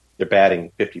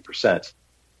batting 50%,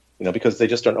 because they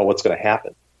just don't know what's going to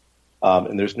happen.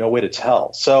 And there's no way to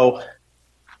tell. So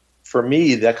for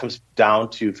me, that comes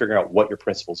down to figuring out what your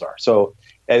principles are. So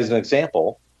as an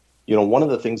example, one of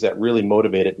the things that really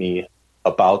motivated me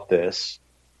about this,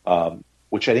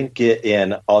 which I didn't get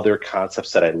in other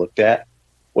concepts that I looked at,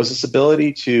 was this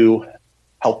ability to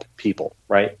help people,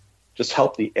 right? Just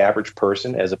help the average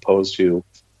person as opposed to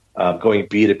going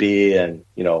B2B and,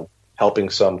 helping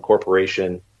some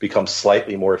corporation become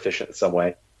slightly more efficient in some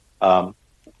way.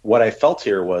 What I felt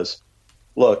here was,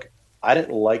 look, I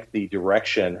didn't like the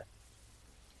direction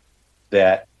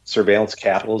that surveillance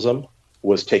capitalism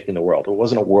was taking the world. It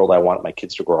wasn't a world I wanted my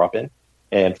kids to grow up in.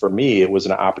 And for me, it was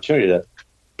an opportunity to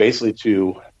basically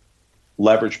to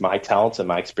leverage my talents and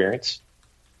my experience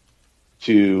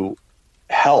to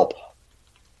help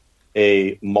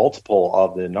a multiple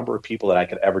of the number of people that I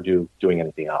could ever do doing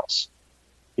anything else.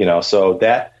 So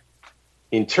that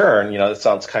in turn, it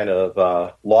sounds kind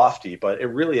of lofty, but it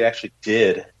really actually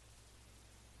did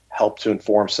help to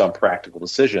inform some practical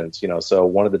decisions. So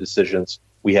one of the decisions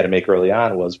we had to make early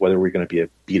on was whether we're going to be a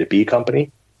B2B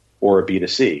company or a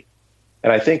B2C.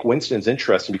 And I think Winston's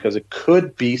interesting because it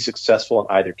could be successful in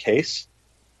either case.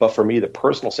 But for me, the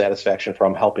personal satisfaction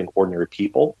from helping ordinary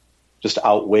people just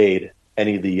outweighed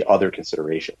any of the other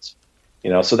considerations.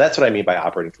 So that's what I mean by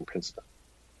operating from principle.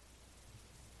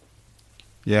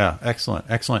 Yeah, excellent.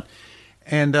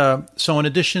 And so in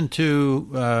addition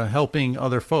to helping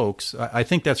other folks, I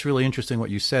think that's really interesting what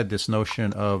you said, this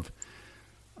notion of,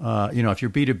 if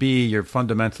you're B2B, you're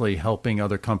fundamentally helping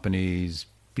other companies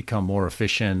become more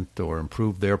efficient or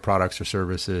improve their products or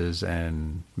services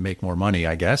and make more money,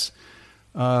 I guess.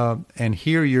 And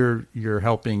here you're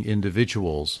helping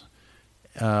individuals.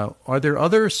 Are there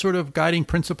other sort of guiding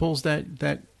principles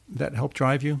that help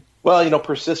drive you? Well,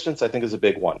 persistence, I think, is a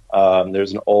big one.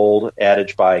 There's an old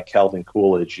adage by Calvin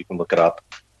Coolidge. You can look it up.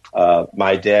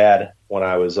 My dad, when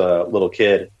I was a little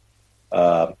kid,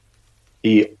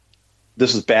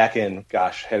 this was back in,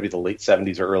 had to be the late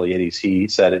 70s or early 80s. He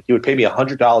said he would pay me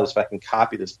 $100 if I can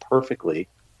copy this perfectly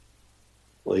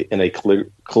in a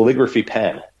calligraphy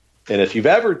pen. And if you've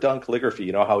ever done calligraphy,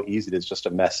 you know how easy it is just to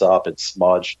mess up and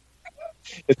smudge.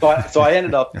 So I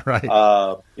ended up, right.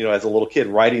 As a little kid,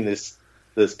 writing this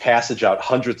passage out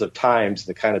hundreds of times,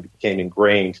 and it kind of became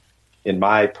ingrained in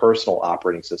my personal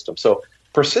operating system. So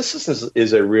persistence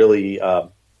is a really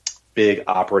big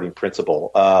operating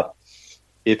principle.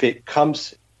 If it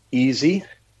comes easy,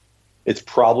 it's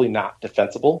probably not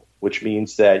defensible, which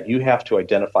means that you have to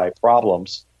identify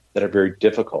problems that are very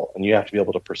difficult, and you have to be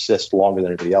able to persist longer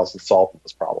than everybody else in solving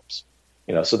those problems.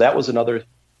 So that was another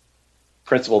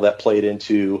principle that played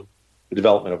into the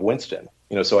development of Winston.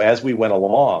 So as we went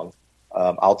along,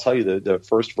 I'll tell you the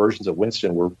first versions of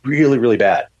Winston were really, really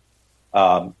bad.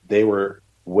 They were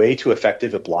way too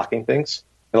effective at blocking things.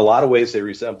 In a lot of ways, they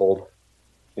resembled,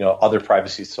 other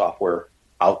privacy software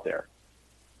out there.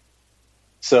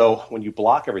 So when you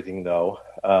block everything, though,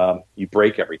 you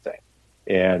break everything,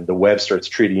 and the web starts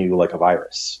treating you like a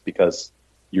virus because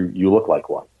you look like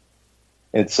one.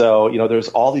 And so, there's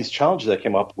all these challenges that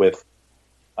came up with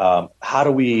how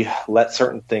do we let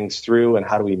certain things through and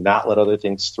how do we not let other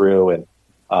things through? And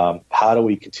how do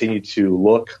we continue to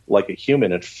look like a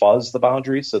human and fuzz the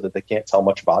boundaries so that they can't tell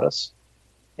much about us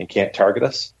and can't target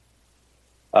us,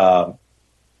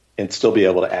 and still be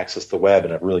able to access the web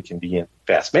in a really convenient,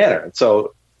 fast manner? And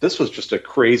so this was just a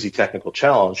crazy technical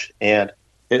challenge, and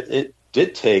it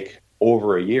did take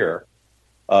over a year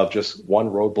of just one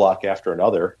roadblock after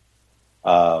another,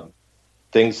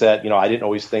 things that, I didn't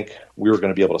always think we were going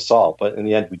to be able to solve, but in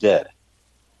the end we did.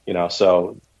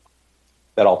 So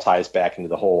that all ties back into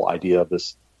the whole idea of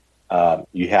this.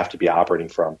 You have to be operating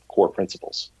from core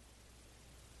principles.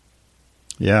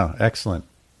 Yeah, excellent.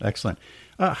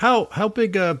 How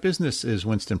big a business is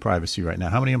Winston Privacy right now?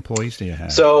 How many employees do you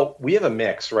have? So we have a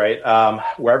mix, right?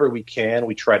 Wherever we can,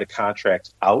 we try to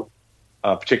contract out,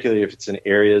 particularly if it's in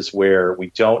areas where we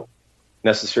don't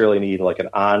necessarily need like an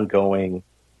ongoing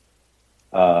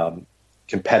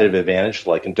competitive advantage,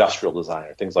 like industrial design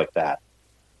or things like that.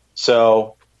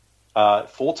 So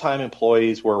full-time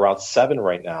employees, we're around 7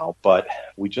 right now, but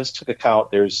we just took account.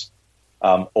 There's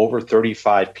over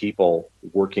 35 people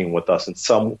working with us in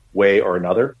some way or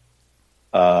another,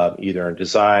 either in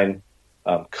design,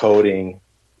 coding,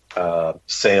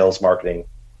 sales, marketing,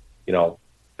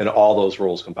 and all those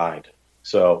roles combined.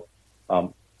 So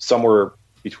somewhere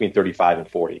between 35 and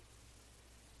 40.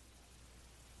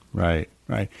 Right.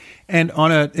 And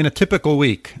in a typical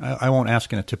week, I won't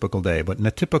ask in a typical day, but in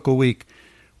a typical week,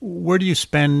 where do you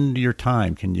spend your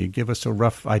time? Can you give us a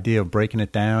rough idea of breaking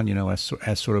it down, as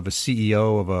sort of a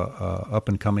CEO of a up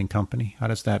and coming company? How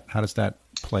does that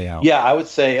play out? Yeah, I would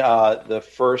say the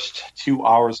first 2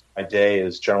 hours of my day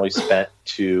is generally spent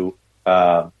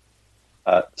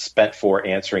for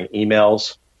answering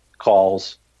emails,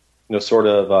 calls, sort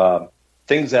of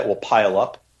things that will pile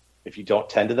up if you don't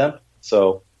tend to them.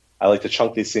 So I like to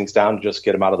chunk these things down and just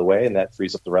get them out of the way, and that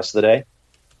frees up the rest of the day.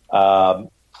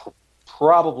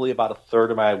 Probably about a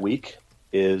third of my week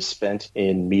is spent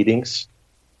in meetings,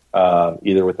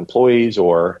 either with employees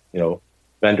or,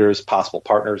 vendors, possible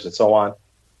partners, and so on.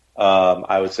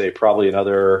 I would say probably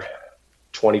another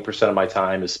 20% of my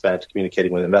time is spent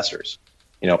communicating with investors.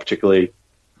 Particularly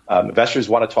investors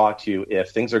want to talk to you if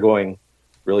things are going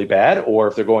really bad, or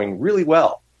if they're going really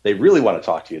well. They really want to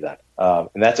talk to you then.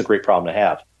 And that's a great problem to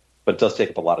have, but it does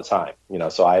take up a lot of time.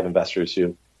 So I have investors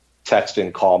who text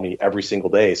and call me every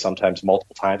single day, sometimes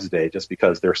multiple times a day, just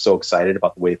because they're so excited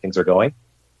about the way things are going.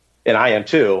 And I am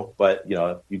too, but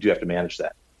you do have to manage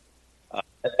that.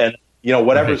 And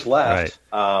whatever's left,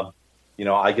 I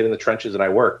get in the trenches and I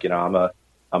work. I'm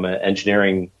an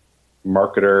engineering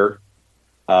marketer,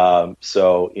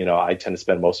 so I tend to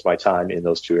spend most of my time in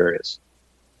those two areas.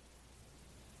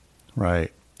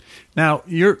 Right. Now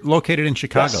you're located in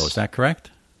Chicago, Yes. Is that correct?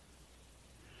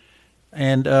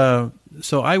 And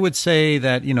so I would say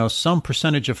that, some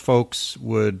percentage of folks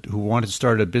who wanted to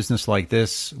start a business like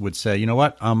this would say, you know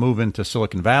what, I'm moving to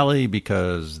Silicon Valley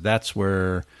because that's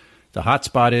where the hot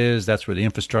spot is, that's where the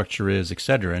infrastructure is, et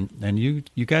cetera. And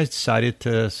you guys decided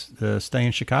to stay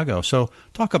in Chicago. So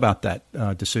talk about that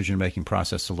decision-making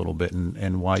process a little bit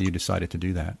and why you decided to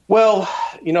do that. Well,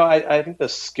 I think the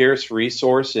scarce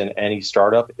resource in any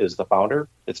startup is the founder.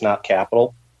 It's not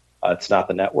capital. It's not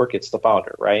the network, it's the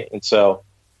founder, right? And so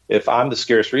if I'm the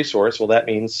scarce resource, well, that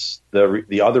means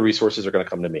the other resources are going to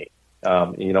come to me.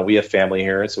 We have family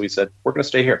here, and so we said, we're going to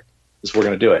stay here. We're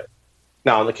going to do it.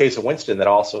 Now, in the case of Winston, that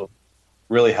also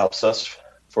really helps us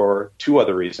for two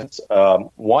other reasons.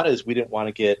 One is we didn't want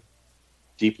to get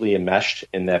deeply enmeshed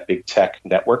in that big tech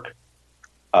network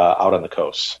out on the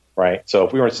coast, right? So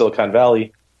if we were in Silicon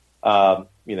Valley,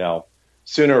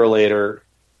 sooner or later,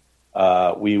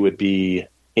 we would be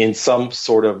in some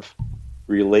sort of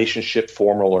relationship,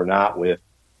 formal or not, with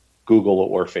Google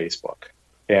or Facebook.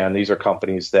 And these are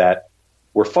companies that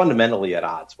we're fundamentally at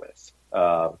odds with,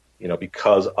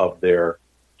 because of their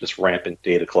just rampant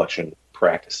data collection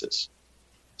practices.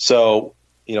 So,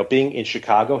 being in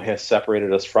Chicago has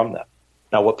separated us from them.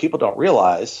 Now, what people don't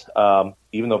realize,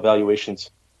 even though valuations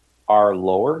are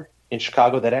lower in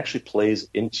Chicago, that actually plays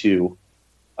into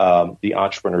the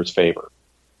entrepreneur's favor.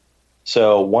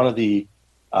 So one of the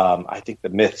I think the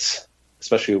myths,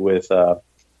 especially with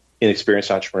inexperienced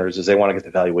entrepreneurs, is they want to get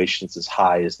the valuations as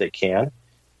high as they can.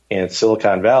 And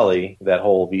Silicon Valley, that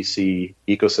whole VC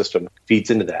ecosystem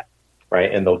feeds into that, right?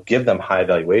 And they'll give them high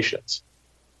valuations.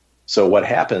 So what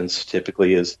happens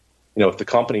typically is, if the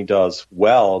company does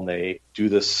well and they do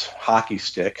this hockey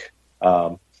stick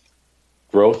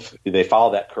growth, they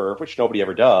follow that curve, which nobody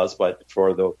ever does, but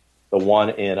for the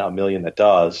 1 in a million that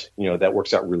does, that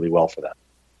works out really well for them.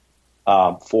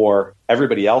 For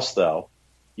everybody else, though,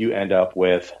 you end up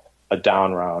with a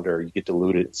down round or you get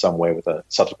diluted in some way with a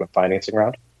subsequent financing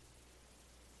round.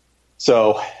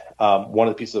 So one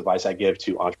of the pieces of advice I give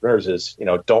to entrepreneurs is,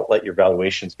 don't let your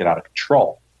valuations get out of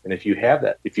control. And if you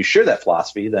share that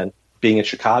philosophy, then being in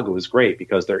Chicago is great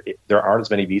because there aren't as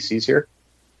many VCs here.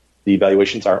 The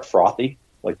valuations aren't frothy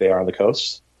like they are on the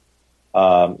coast.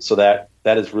 So that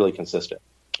is really consistent.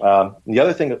 The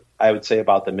other thing that I would say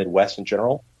about the Midwest in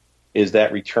general is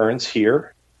that returns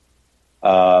here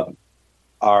are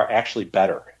actually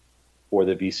better for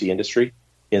the VC industry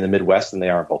in the Midwest than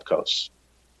they are on both coasts.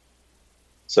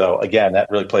 So again, that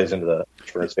really plays into the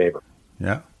entrepreneur's favor.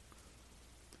 Yeah.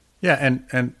 Yeah,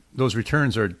 and those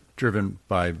returns are driven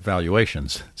by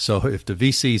valuations. So if the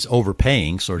VC's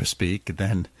overpaying, so to speak,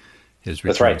 then his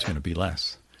return is going to be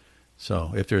less.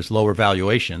 So if there's lower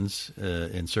valuations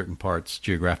in certain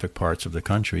geographic parts of the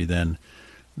country, then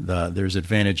there's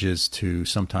advantages to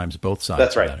sometimes both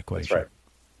sides of that equation. That's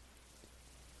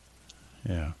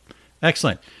right. Yeah.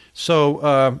 Excellent.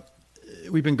 So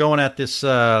we've been going at this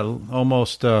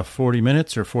almost 40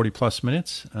 minutes or 40 plus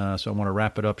minutes, so I want to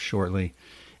wrap it up shortly.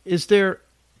 Is there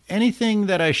anything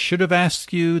that I should have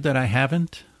asked you that I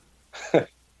haven't? Are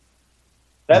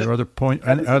there other points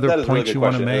you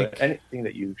want to make? Anything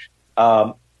that you...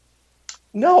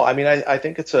 no, I mean, I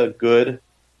think it's a good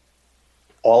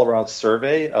all-around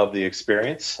survey of the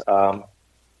experience. No,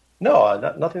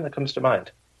 nothing that comes to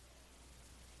mind.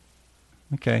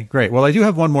 Okay, great. Well, I do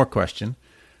have one more question.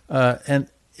 And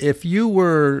if you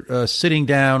were sitting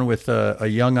down with a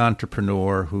young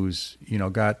entrepreneur who's,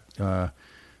 got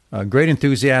great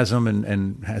enthusiasm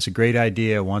and has a great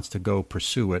idea, wants to go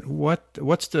pursue it,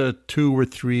 what's the 2 or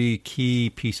 3 key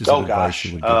pieces of advice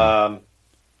you would give them?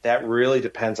 That really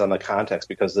depends on the context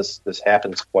because this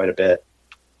happens quite a bit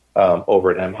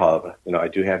over at MHub. I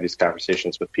do have these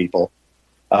conversations with people.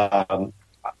 I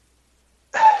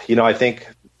think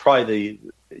probably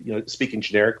speaking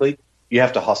generically, you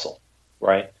have to hustle,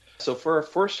 right? So for a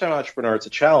first-time entrepreneur, it's a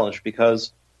challenge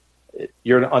because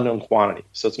you're an unknown quantity.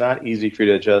 So it's not easy for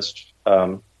you to just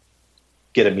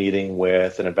get a meeting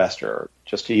with an investor or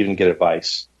just to even get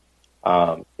advice.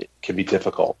 It can be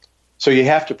difficult. So you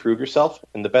have to prove yourself,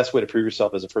 and the best way to prove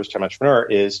yourself as a first-time entrepreneur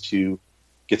is to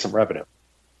get some revenue.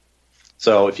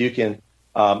 So if you can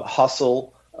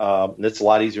hustle, and it's a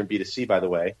lot easier in B2C, by the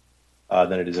way,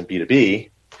 than it is in B2B,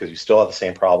 because you still have the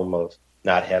same problem of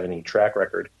not having any track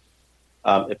record.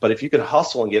 But if you can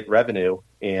hustle and get revenue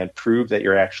and prove that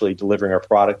you're actually delivering a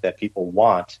product that people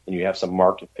want and you have some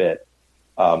market fit,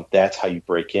 that's how you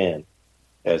break in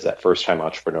as that first-time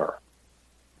entrepreneur.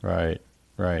 Right.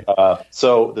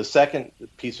 So the second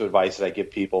piece of advice that I give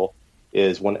people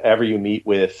is whenever you meet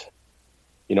with,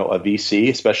 a VC,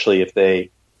 especially if they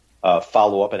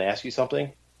follow up and ask you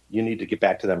something, you need to get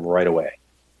back to them right away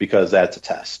because that's a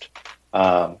test.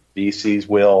 VCs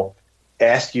will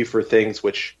ask you for things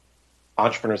which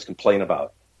entrepreneurs complain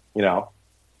about,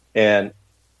 and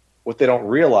what they don't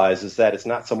realize is that it's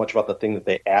not so much about the thing that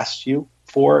they asked you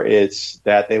for, it's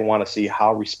that they want to see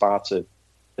how responsive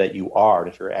that you are,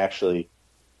 and if you're actually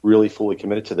really fully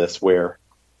committed to this, where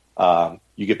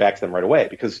you get back to them right away.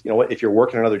 Because if you're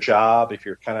working another job, if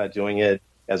you're kind of doing it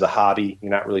as a hobby, you're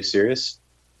not really serious,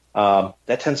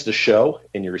 that tends to show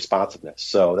in your responsiveness.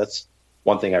 So that's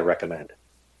one thing I recommend.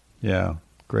 Yeah,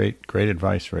 great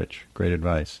advice, Rich. Great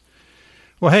advice.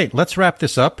 Well, hey, let's wrap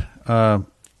this up.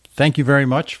 Thank you very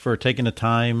much for taking the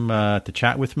time to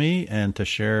chat with me and to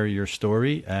share your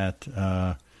story at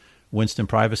Winston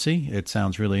Privacy. It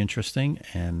sounds really interesting.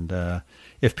 And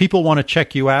if people want to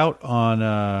check you out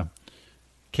on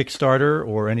Kickstarter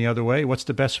or any other way, what's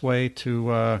the best way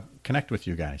to connect with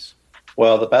you guys?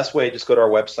 Well, the best way, just go to our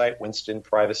website,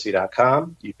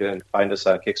 winstonprivacy.com. You can find us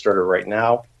on Kickstarter right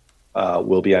now.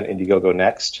 We'll be on Indiegogo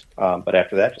next. But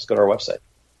after that, just go to our website.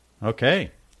 Okay.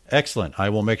 Excellent. I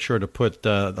will make sure to put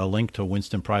a link to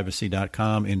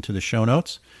winstonprivacy.com into the show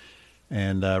notes.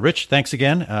 And Rich, thanks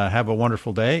again. Have a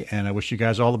wonderful day, and I wish you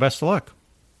guys all the best of luck.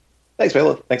 Thanks,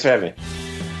 Bela. Thanks for having me.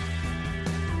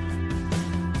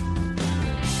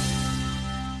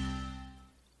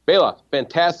 Bela,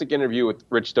 fantastic interview with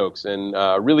Rich Stokes, and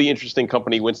really interesting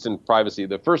company, Winston Privacy.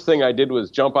 The first thing I did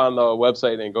was jump on the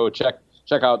website and go check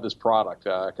out this product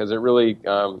because it really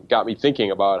got me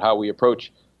thinking about how we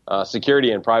approach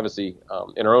security and privacy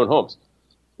in our own homes.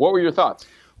 What were your thoughts?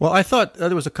 Well, I thought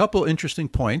there was a couple interesting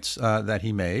points that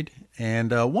he made,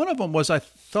 and one of them was I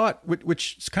thought,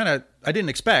 which is kind of, I didn't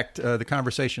expect the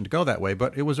conversation to go that way,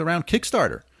 but it was around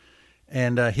Kickstarter.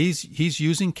 And he's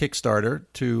using Kickstarter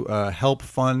to help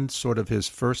fund sort of his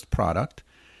first product.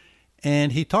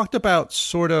 And he talked about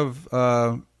sort of,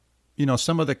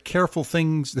 some of the careful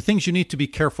things, the things you need to be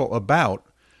careful about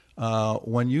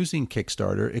when using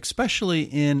Kickstarter, especially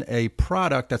in a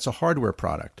product that's a hardware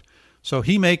product. So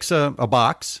he makes a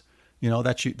box,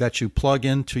 that you plug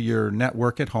into your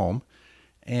network at home.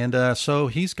 And so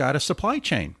he's got a supply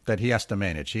chain that he has to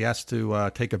manage. He has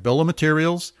to take a bill of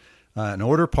materials and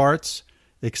order parts,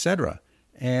 etc.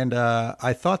 And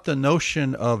I thought the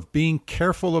notion of being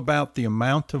careful about the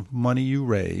amount of money you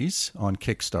raise on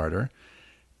Kickstarter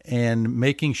and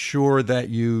making sure that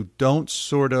you don't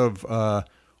sort of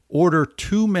order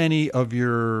too many of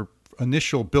your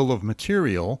initial bill of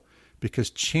material,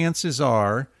 because chances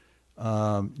are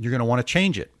you're going to want to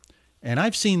change it. And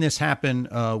I've seen this happen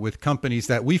with companies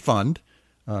that we fund,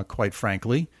 quite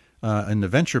frankly, in the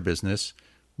venture business,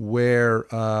 where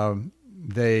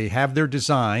they have their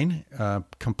design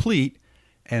complete,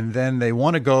 and then they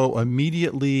want to go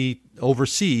immediately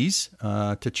overseas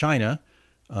to China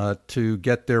to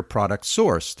get their product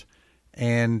sourced.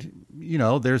 And,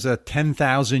 there's a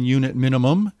 10,000 unit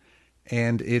minimum,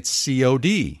 and it's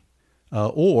COD.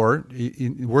 Or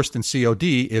worse than COD,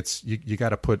 it's you got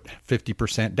to put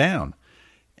 50% down.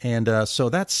 And so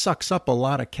that sucks up a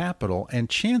lot of capital. And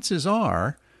chances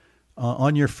are,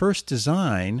 on your first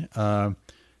design,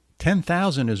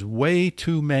 10,000 is way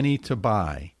too many to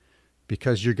buy,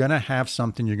 because you're going to have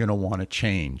something you're going to want to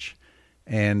change.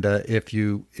 And if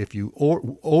you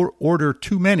order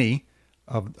too many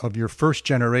of your first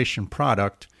generation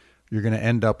product, you're going to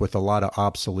end up with a lot of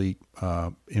obsolete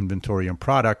inventory and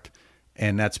product.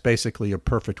 And that's basically a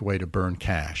perfect way to burn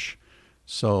cash.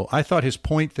 So I thought his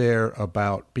point there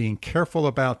about being careful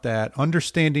about that,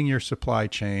 understanding your supply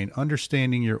chain,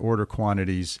 understanding your order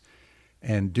quantities,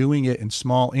 and doing it in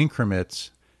small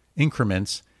increments,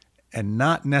 and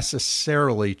not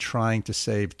necessarily trying to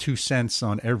save 2 cents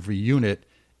on every unit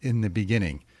in the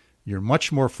beginning. You're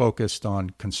much more focused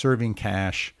on conserving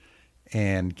cash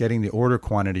and getting the order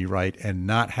quantity right, and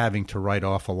not having to write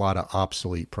off a lot of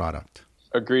obsolete product.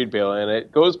 Agreed, Bill. And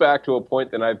it goes back to a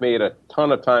point that I've made a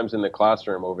ton of times in the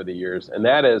classroom over the years, and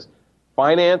that is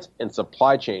finance and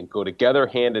supply chain go together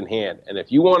hand in hand. And if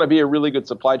you want to be a really good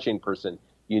supply chain person,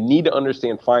 you need to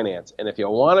understand finance. And if you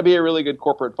want to be a really good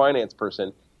corporate finance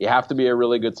person, you have to be a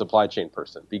really good supply chain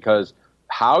person, because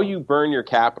how you burn your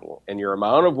capital and your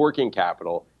amount of working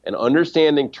capital and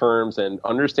understanding terms and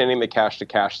understanding the cash to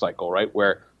cash cycle, right,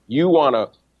 where you want to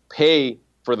pay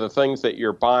for the things that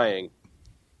you're buying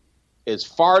as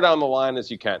far down the line as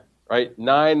you can, right?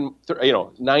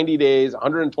 90 days,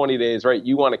 120 days, right?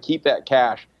 You want to keep that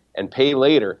cash and pay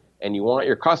later, and you want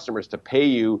your customers to pay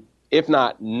you, if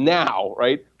not now,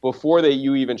 right, before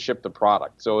you even ship the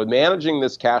product. So managing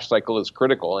this cash cycle is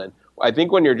critical. And I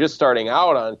think when you're just starting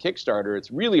out on Kickstarter,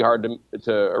 it's really hard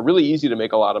or really easy to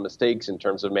make a lot of mistakes in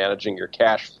terms of managing your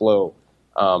cash flow,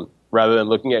 rather than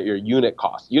looking at your unit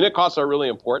costs. Unit costs are really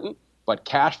important, but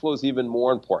cash flow is even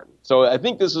more important. So I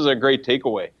think this is a great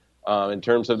takeaway in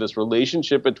terms of this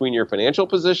relationship between your financial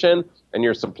position and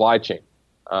your supply chain.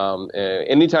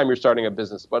 Anytime you're starting a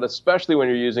business, but especially when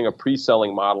you're using a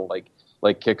pre-selling model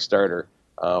like Kickstarter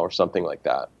or something like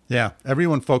that. Yeah,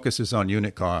 everyone focuses on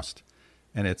unit cost,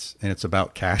 and it's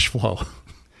about cash flow.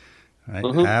 Right?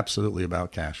 Mm-hmm. Absolutely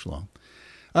about cash flow.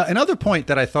 Another point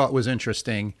that I thought was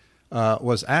interesting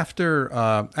was after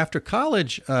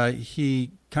college,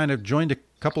 he kind of joined a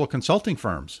couple of consulting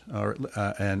firms,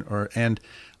 and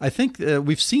I think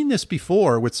we've seen this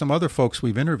before with some other folks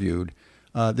we've interviewed.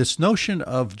 This notion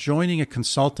of joining a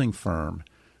consulting firm,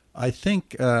 I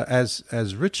think,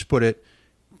 as Rich put it,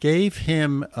 gave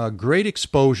him great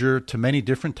exposure to many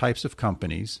different types of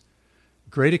companies,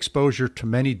 great exposure to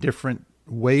many different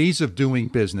ways of doing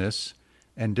business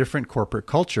and different corporate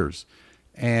cultures.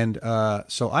 And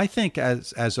so I think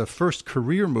as a first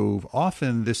career move,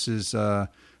 often this is a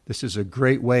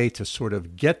great way to sort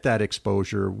of get that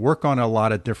exposure, work on a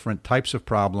lot of different types of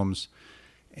problems.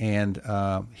 And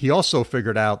he also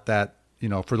figured out that,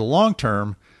 for the long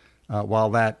term,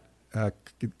 while that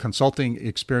consulting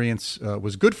experience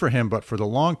was good for him, but for the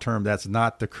long term, that's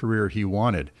not the career he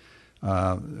wanted,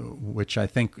 which I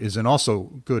think is an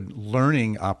also good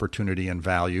learning opportunity and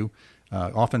value.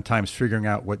 Oftentimes figuring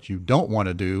out what you don't want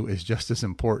to do is just as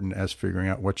important as figuring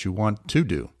out what you want to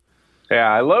do. Yeah,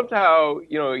 I loved how,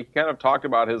 he kind of talked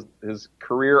about his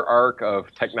career arc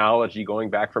of technology going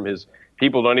back from his,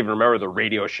 people don't even remember the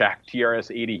Radio Shack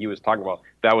TRS-80 he was talking about.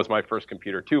 That was my first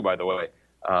computer too, by the way,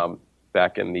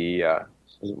 back in the,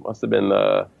 it must have been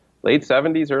the late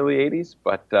 70s, early 80s.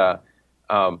 But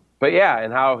yeah,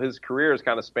 and how his career has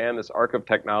kind of spanned this arc of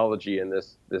technology and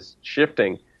this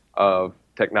shifting of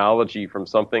technology from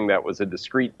something that was a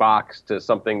discrete box to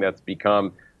something that's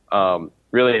become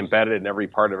really embedded in every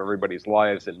part of everybody's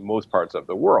lives in most parts of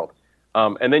the world.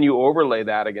 And then you overlay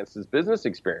that against his business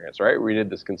experience, right? Where he did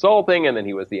this consulting, and then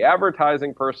he was the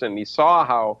advertising person. And he saw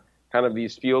how kind of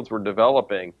these fields were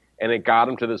developing, and it got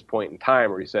him to this point in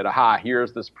time where he said, aha,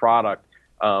 here's this product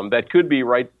that could be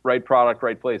right product,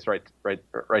 right place,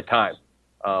 right time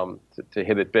to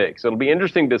hit it big. So it'll be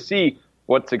interesting to see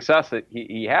what success that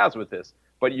he has with this.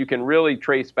 But you can really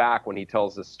trace back when he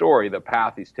tells the story, the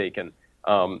path he's taken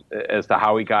as to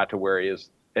how he got to where he is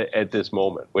at this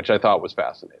moment, which I thought was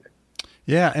fascinating.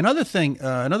 Yeah,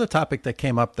 another topic that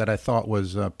came up that I thought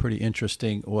was pretty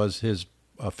interesting was his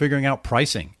figuring out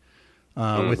pricing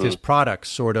with his products,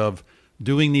 sort of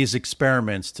doing these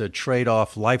experiments to trade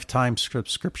off lifetime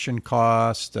subscription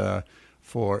cost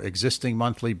for existing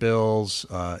monthly bills,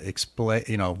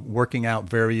 working out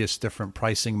various different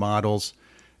pricing models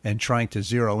and trying to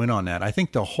zero in on that. I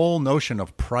think the whole notion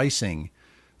of pricing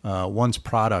one's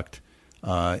product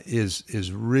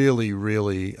is really,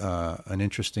 really an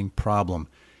interesting problem.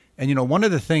 And, one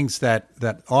of the things that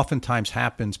oftentimes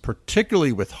happens,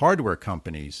 particularly with hardware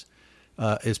companies,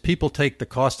 is people take the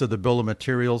cost of the bill of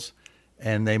materials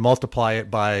and they multiply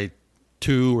it by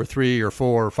 2 or 3 or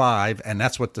 4 or 5, and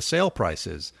that's what the sale price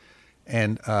is.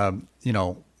 And,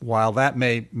 while that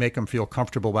may make them feel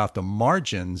comfortable about the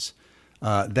margins,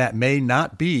 that may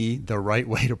not be the right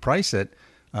way to price it.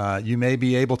 You may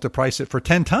be able to price it for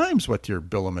 10 times what your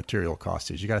bill of material cost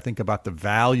is. You got to think about the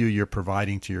value you're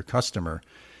providing to your customer.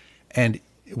 And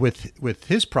with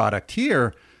his product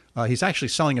here, he's actually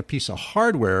selling a piece of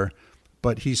hardware,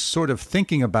 but he's sort of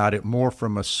thinking about it more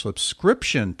from a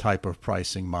subscription type of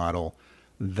pricing model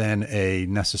than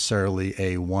necessarily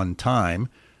a one-time.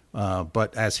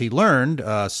 But as he learned,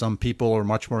 some people are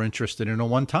much more interested in a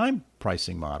one-time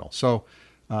pricing model. So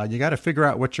you got to figure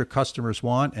out what your customers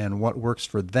want and what works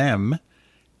for them.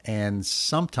 And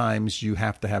sometimes you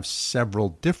have to have several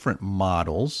different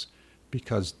models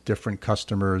because different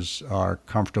customers are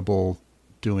comfortable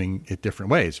doing it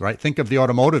different ways, right? Think of the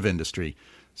automotive industry.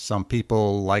 Some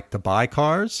people like to buy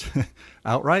cars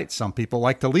outright. Some people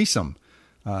like to lease them.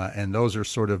 And those are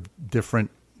sort of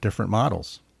different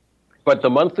models. But the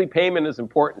monthly payment is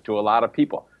important to a lot of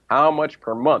people. How much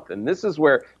per month? And this is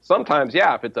where sometimes,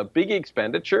 if it's a big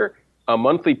expenditure, a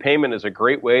monthly payment is a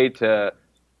great way to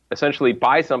essentially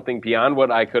buy something beyond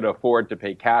what I could afford to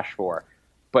pay cash for.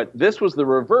 But this was the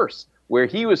reverse, where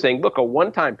he was saying, look, a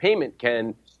one-time payment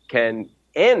can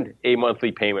end a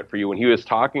monthly payment for you. When he was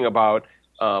talking about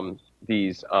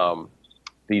these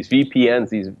VPNs,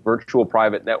 these virtual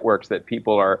private networks that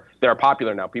are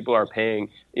popular now. People are paying,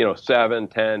 $7,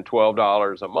 $10,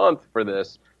 $12 a month for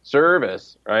this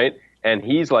service, right? And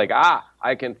he's like,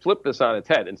 I can flip this on its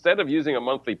head. Instead of using a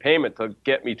monthly payment to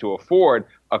get me to afford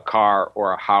a car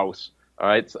or a house, all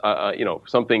right,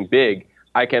 something big,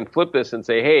 I can flip this and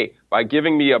say, hey, by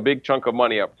giving me a big chunk of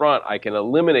money up front, I can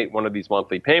eliminate one of these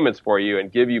monthly payments for you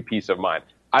and give you peace of mind.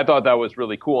 I thought that was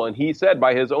really cool. And he said,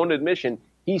 by his own admission,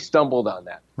 he stumbled on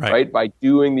that, right? By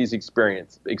doing these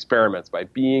experiments, by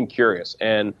being curious.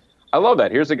 And I love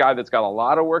that. Here's a guy that's got a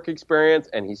lot of work experience,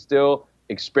 and he's still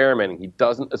experimenting. He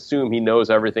doesn't assume he knows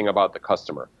everything about the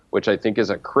customer, which I think is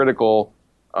a critical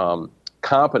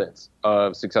competence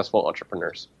of successful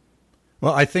entrepreneurs.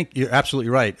 Well, I think you're absolutely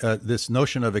right. This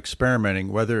notion of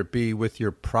experimenting, whether it be with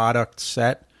your product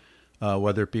set,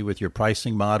 whether it be with your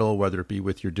pricing model, whether it be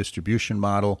with your distribution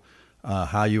model,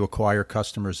 how you acquire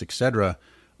customers, et cetera,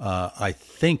 I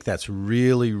think that's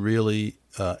really, really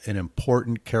an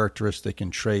important characteristic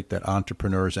and trait that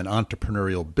entrepreneurs and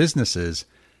entrepreneurial businesses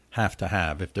have to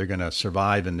have if they're going to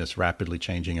survive in this rapidly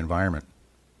changing environment.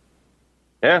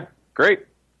 Yeah, great.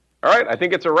 All right, I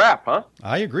think it's a wrap, huh?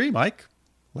 I agree, Mike.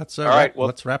 Let's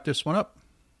wrap this one up.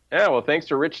 Yeah, well, thanks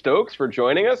to Rich Stokes for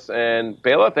joining us, and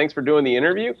Bela, thanks for doing the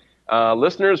interview.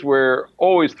 Listeners, we're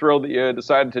always thrilled that you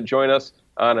decided to join us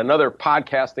on another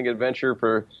podcasting adventure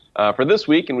for this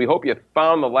week, and we hope you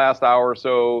found the last hour or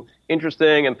so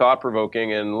interesting and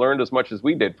thought-provoking and learned as much as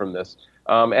we did from this.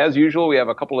 As usual, we have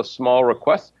a couple of small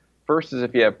requests. First is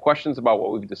if you have questions about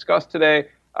what we've discussed today,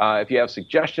 if you have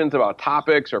suggestions about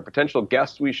topics or potential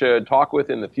guests we should talk with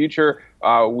in the future,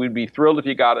 we'd be thrilled if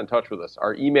you got in touch with us.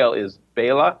 Our email is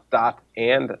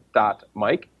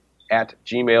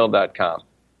bela.and.mike@gmail.com.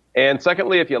 And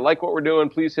secondly, if you like what we're doing,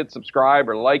 please hit subscribe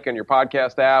or like on your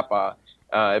podcast app.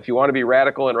 If you want to be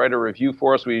radical and write a review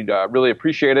for us, we'd really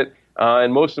appreciate it.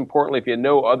 And most importantly, if you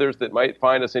know others that might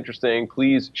find us interesting,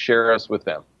 please share us with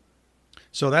them.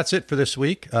 So that's it for this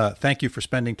week. Thank you for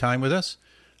spending time with us.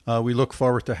 We look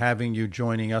forward to having you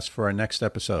joining us for our next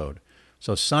episode.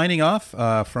 So signing off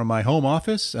from my home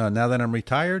office, now that I'm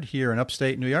retired here in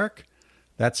upstate New York,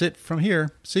 that's it from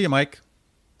here. See you, Mike.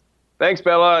 Thanks,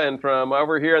 Bella. And from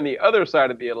over here on the other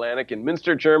side of the Atlantic in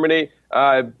Münster, Germany,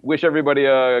 I wish everybody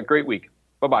a great week.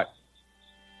 Bye-bye.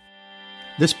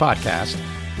 This podcast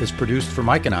is produced for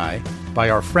Mike and I by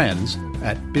our friends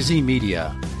at Busy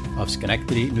Media of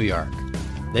Schenectady, New York.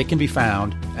 They can be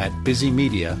found at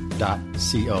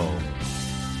busymedia.co.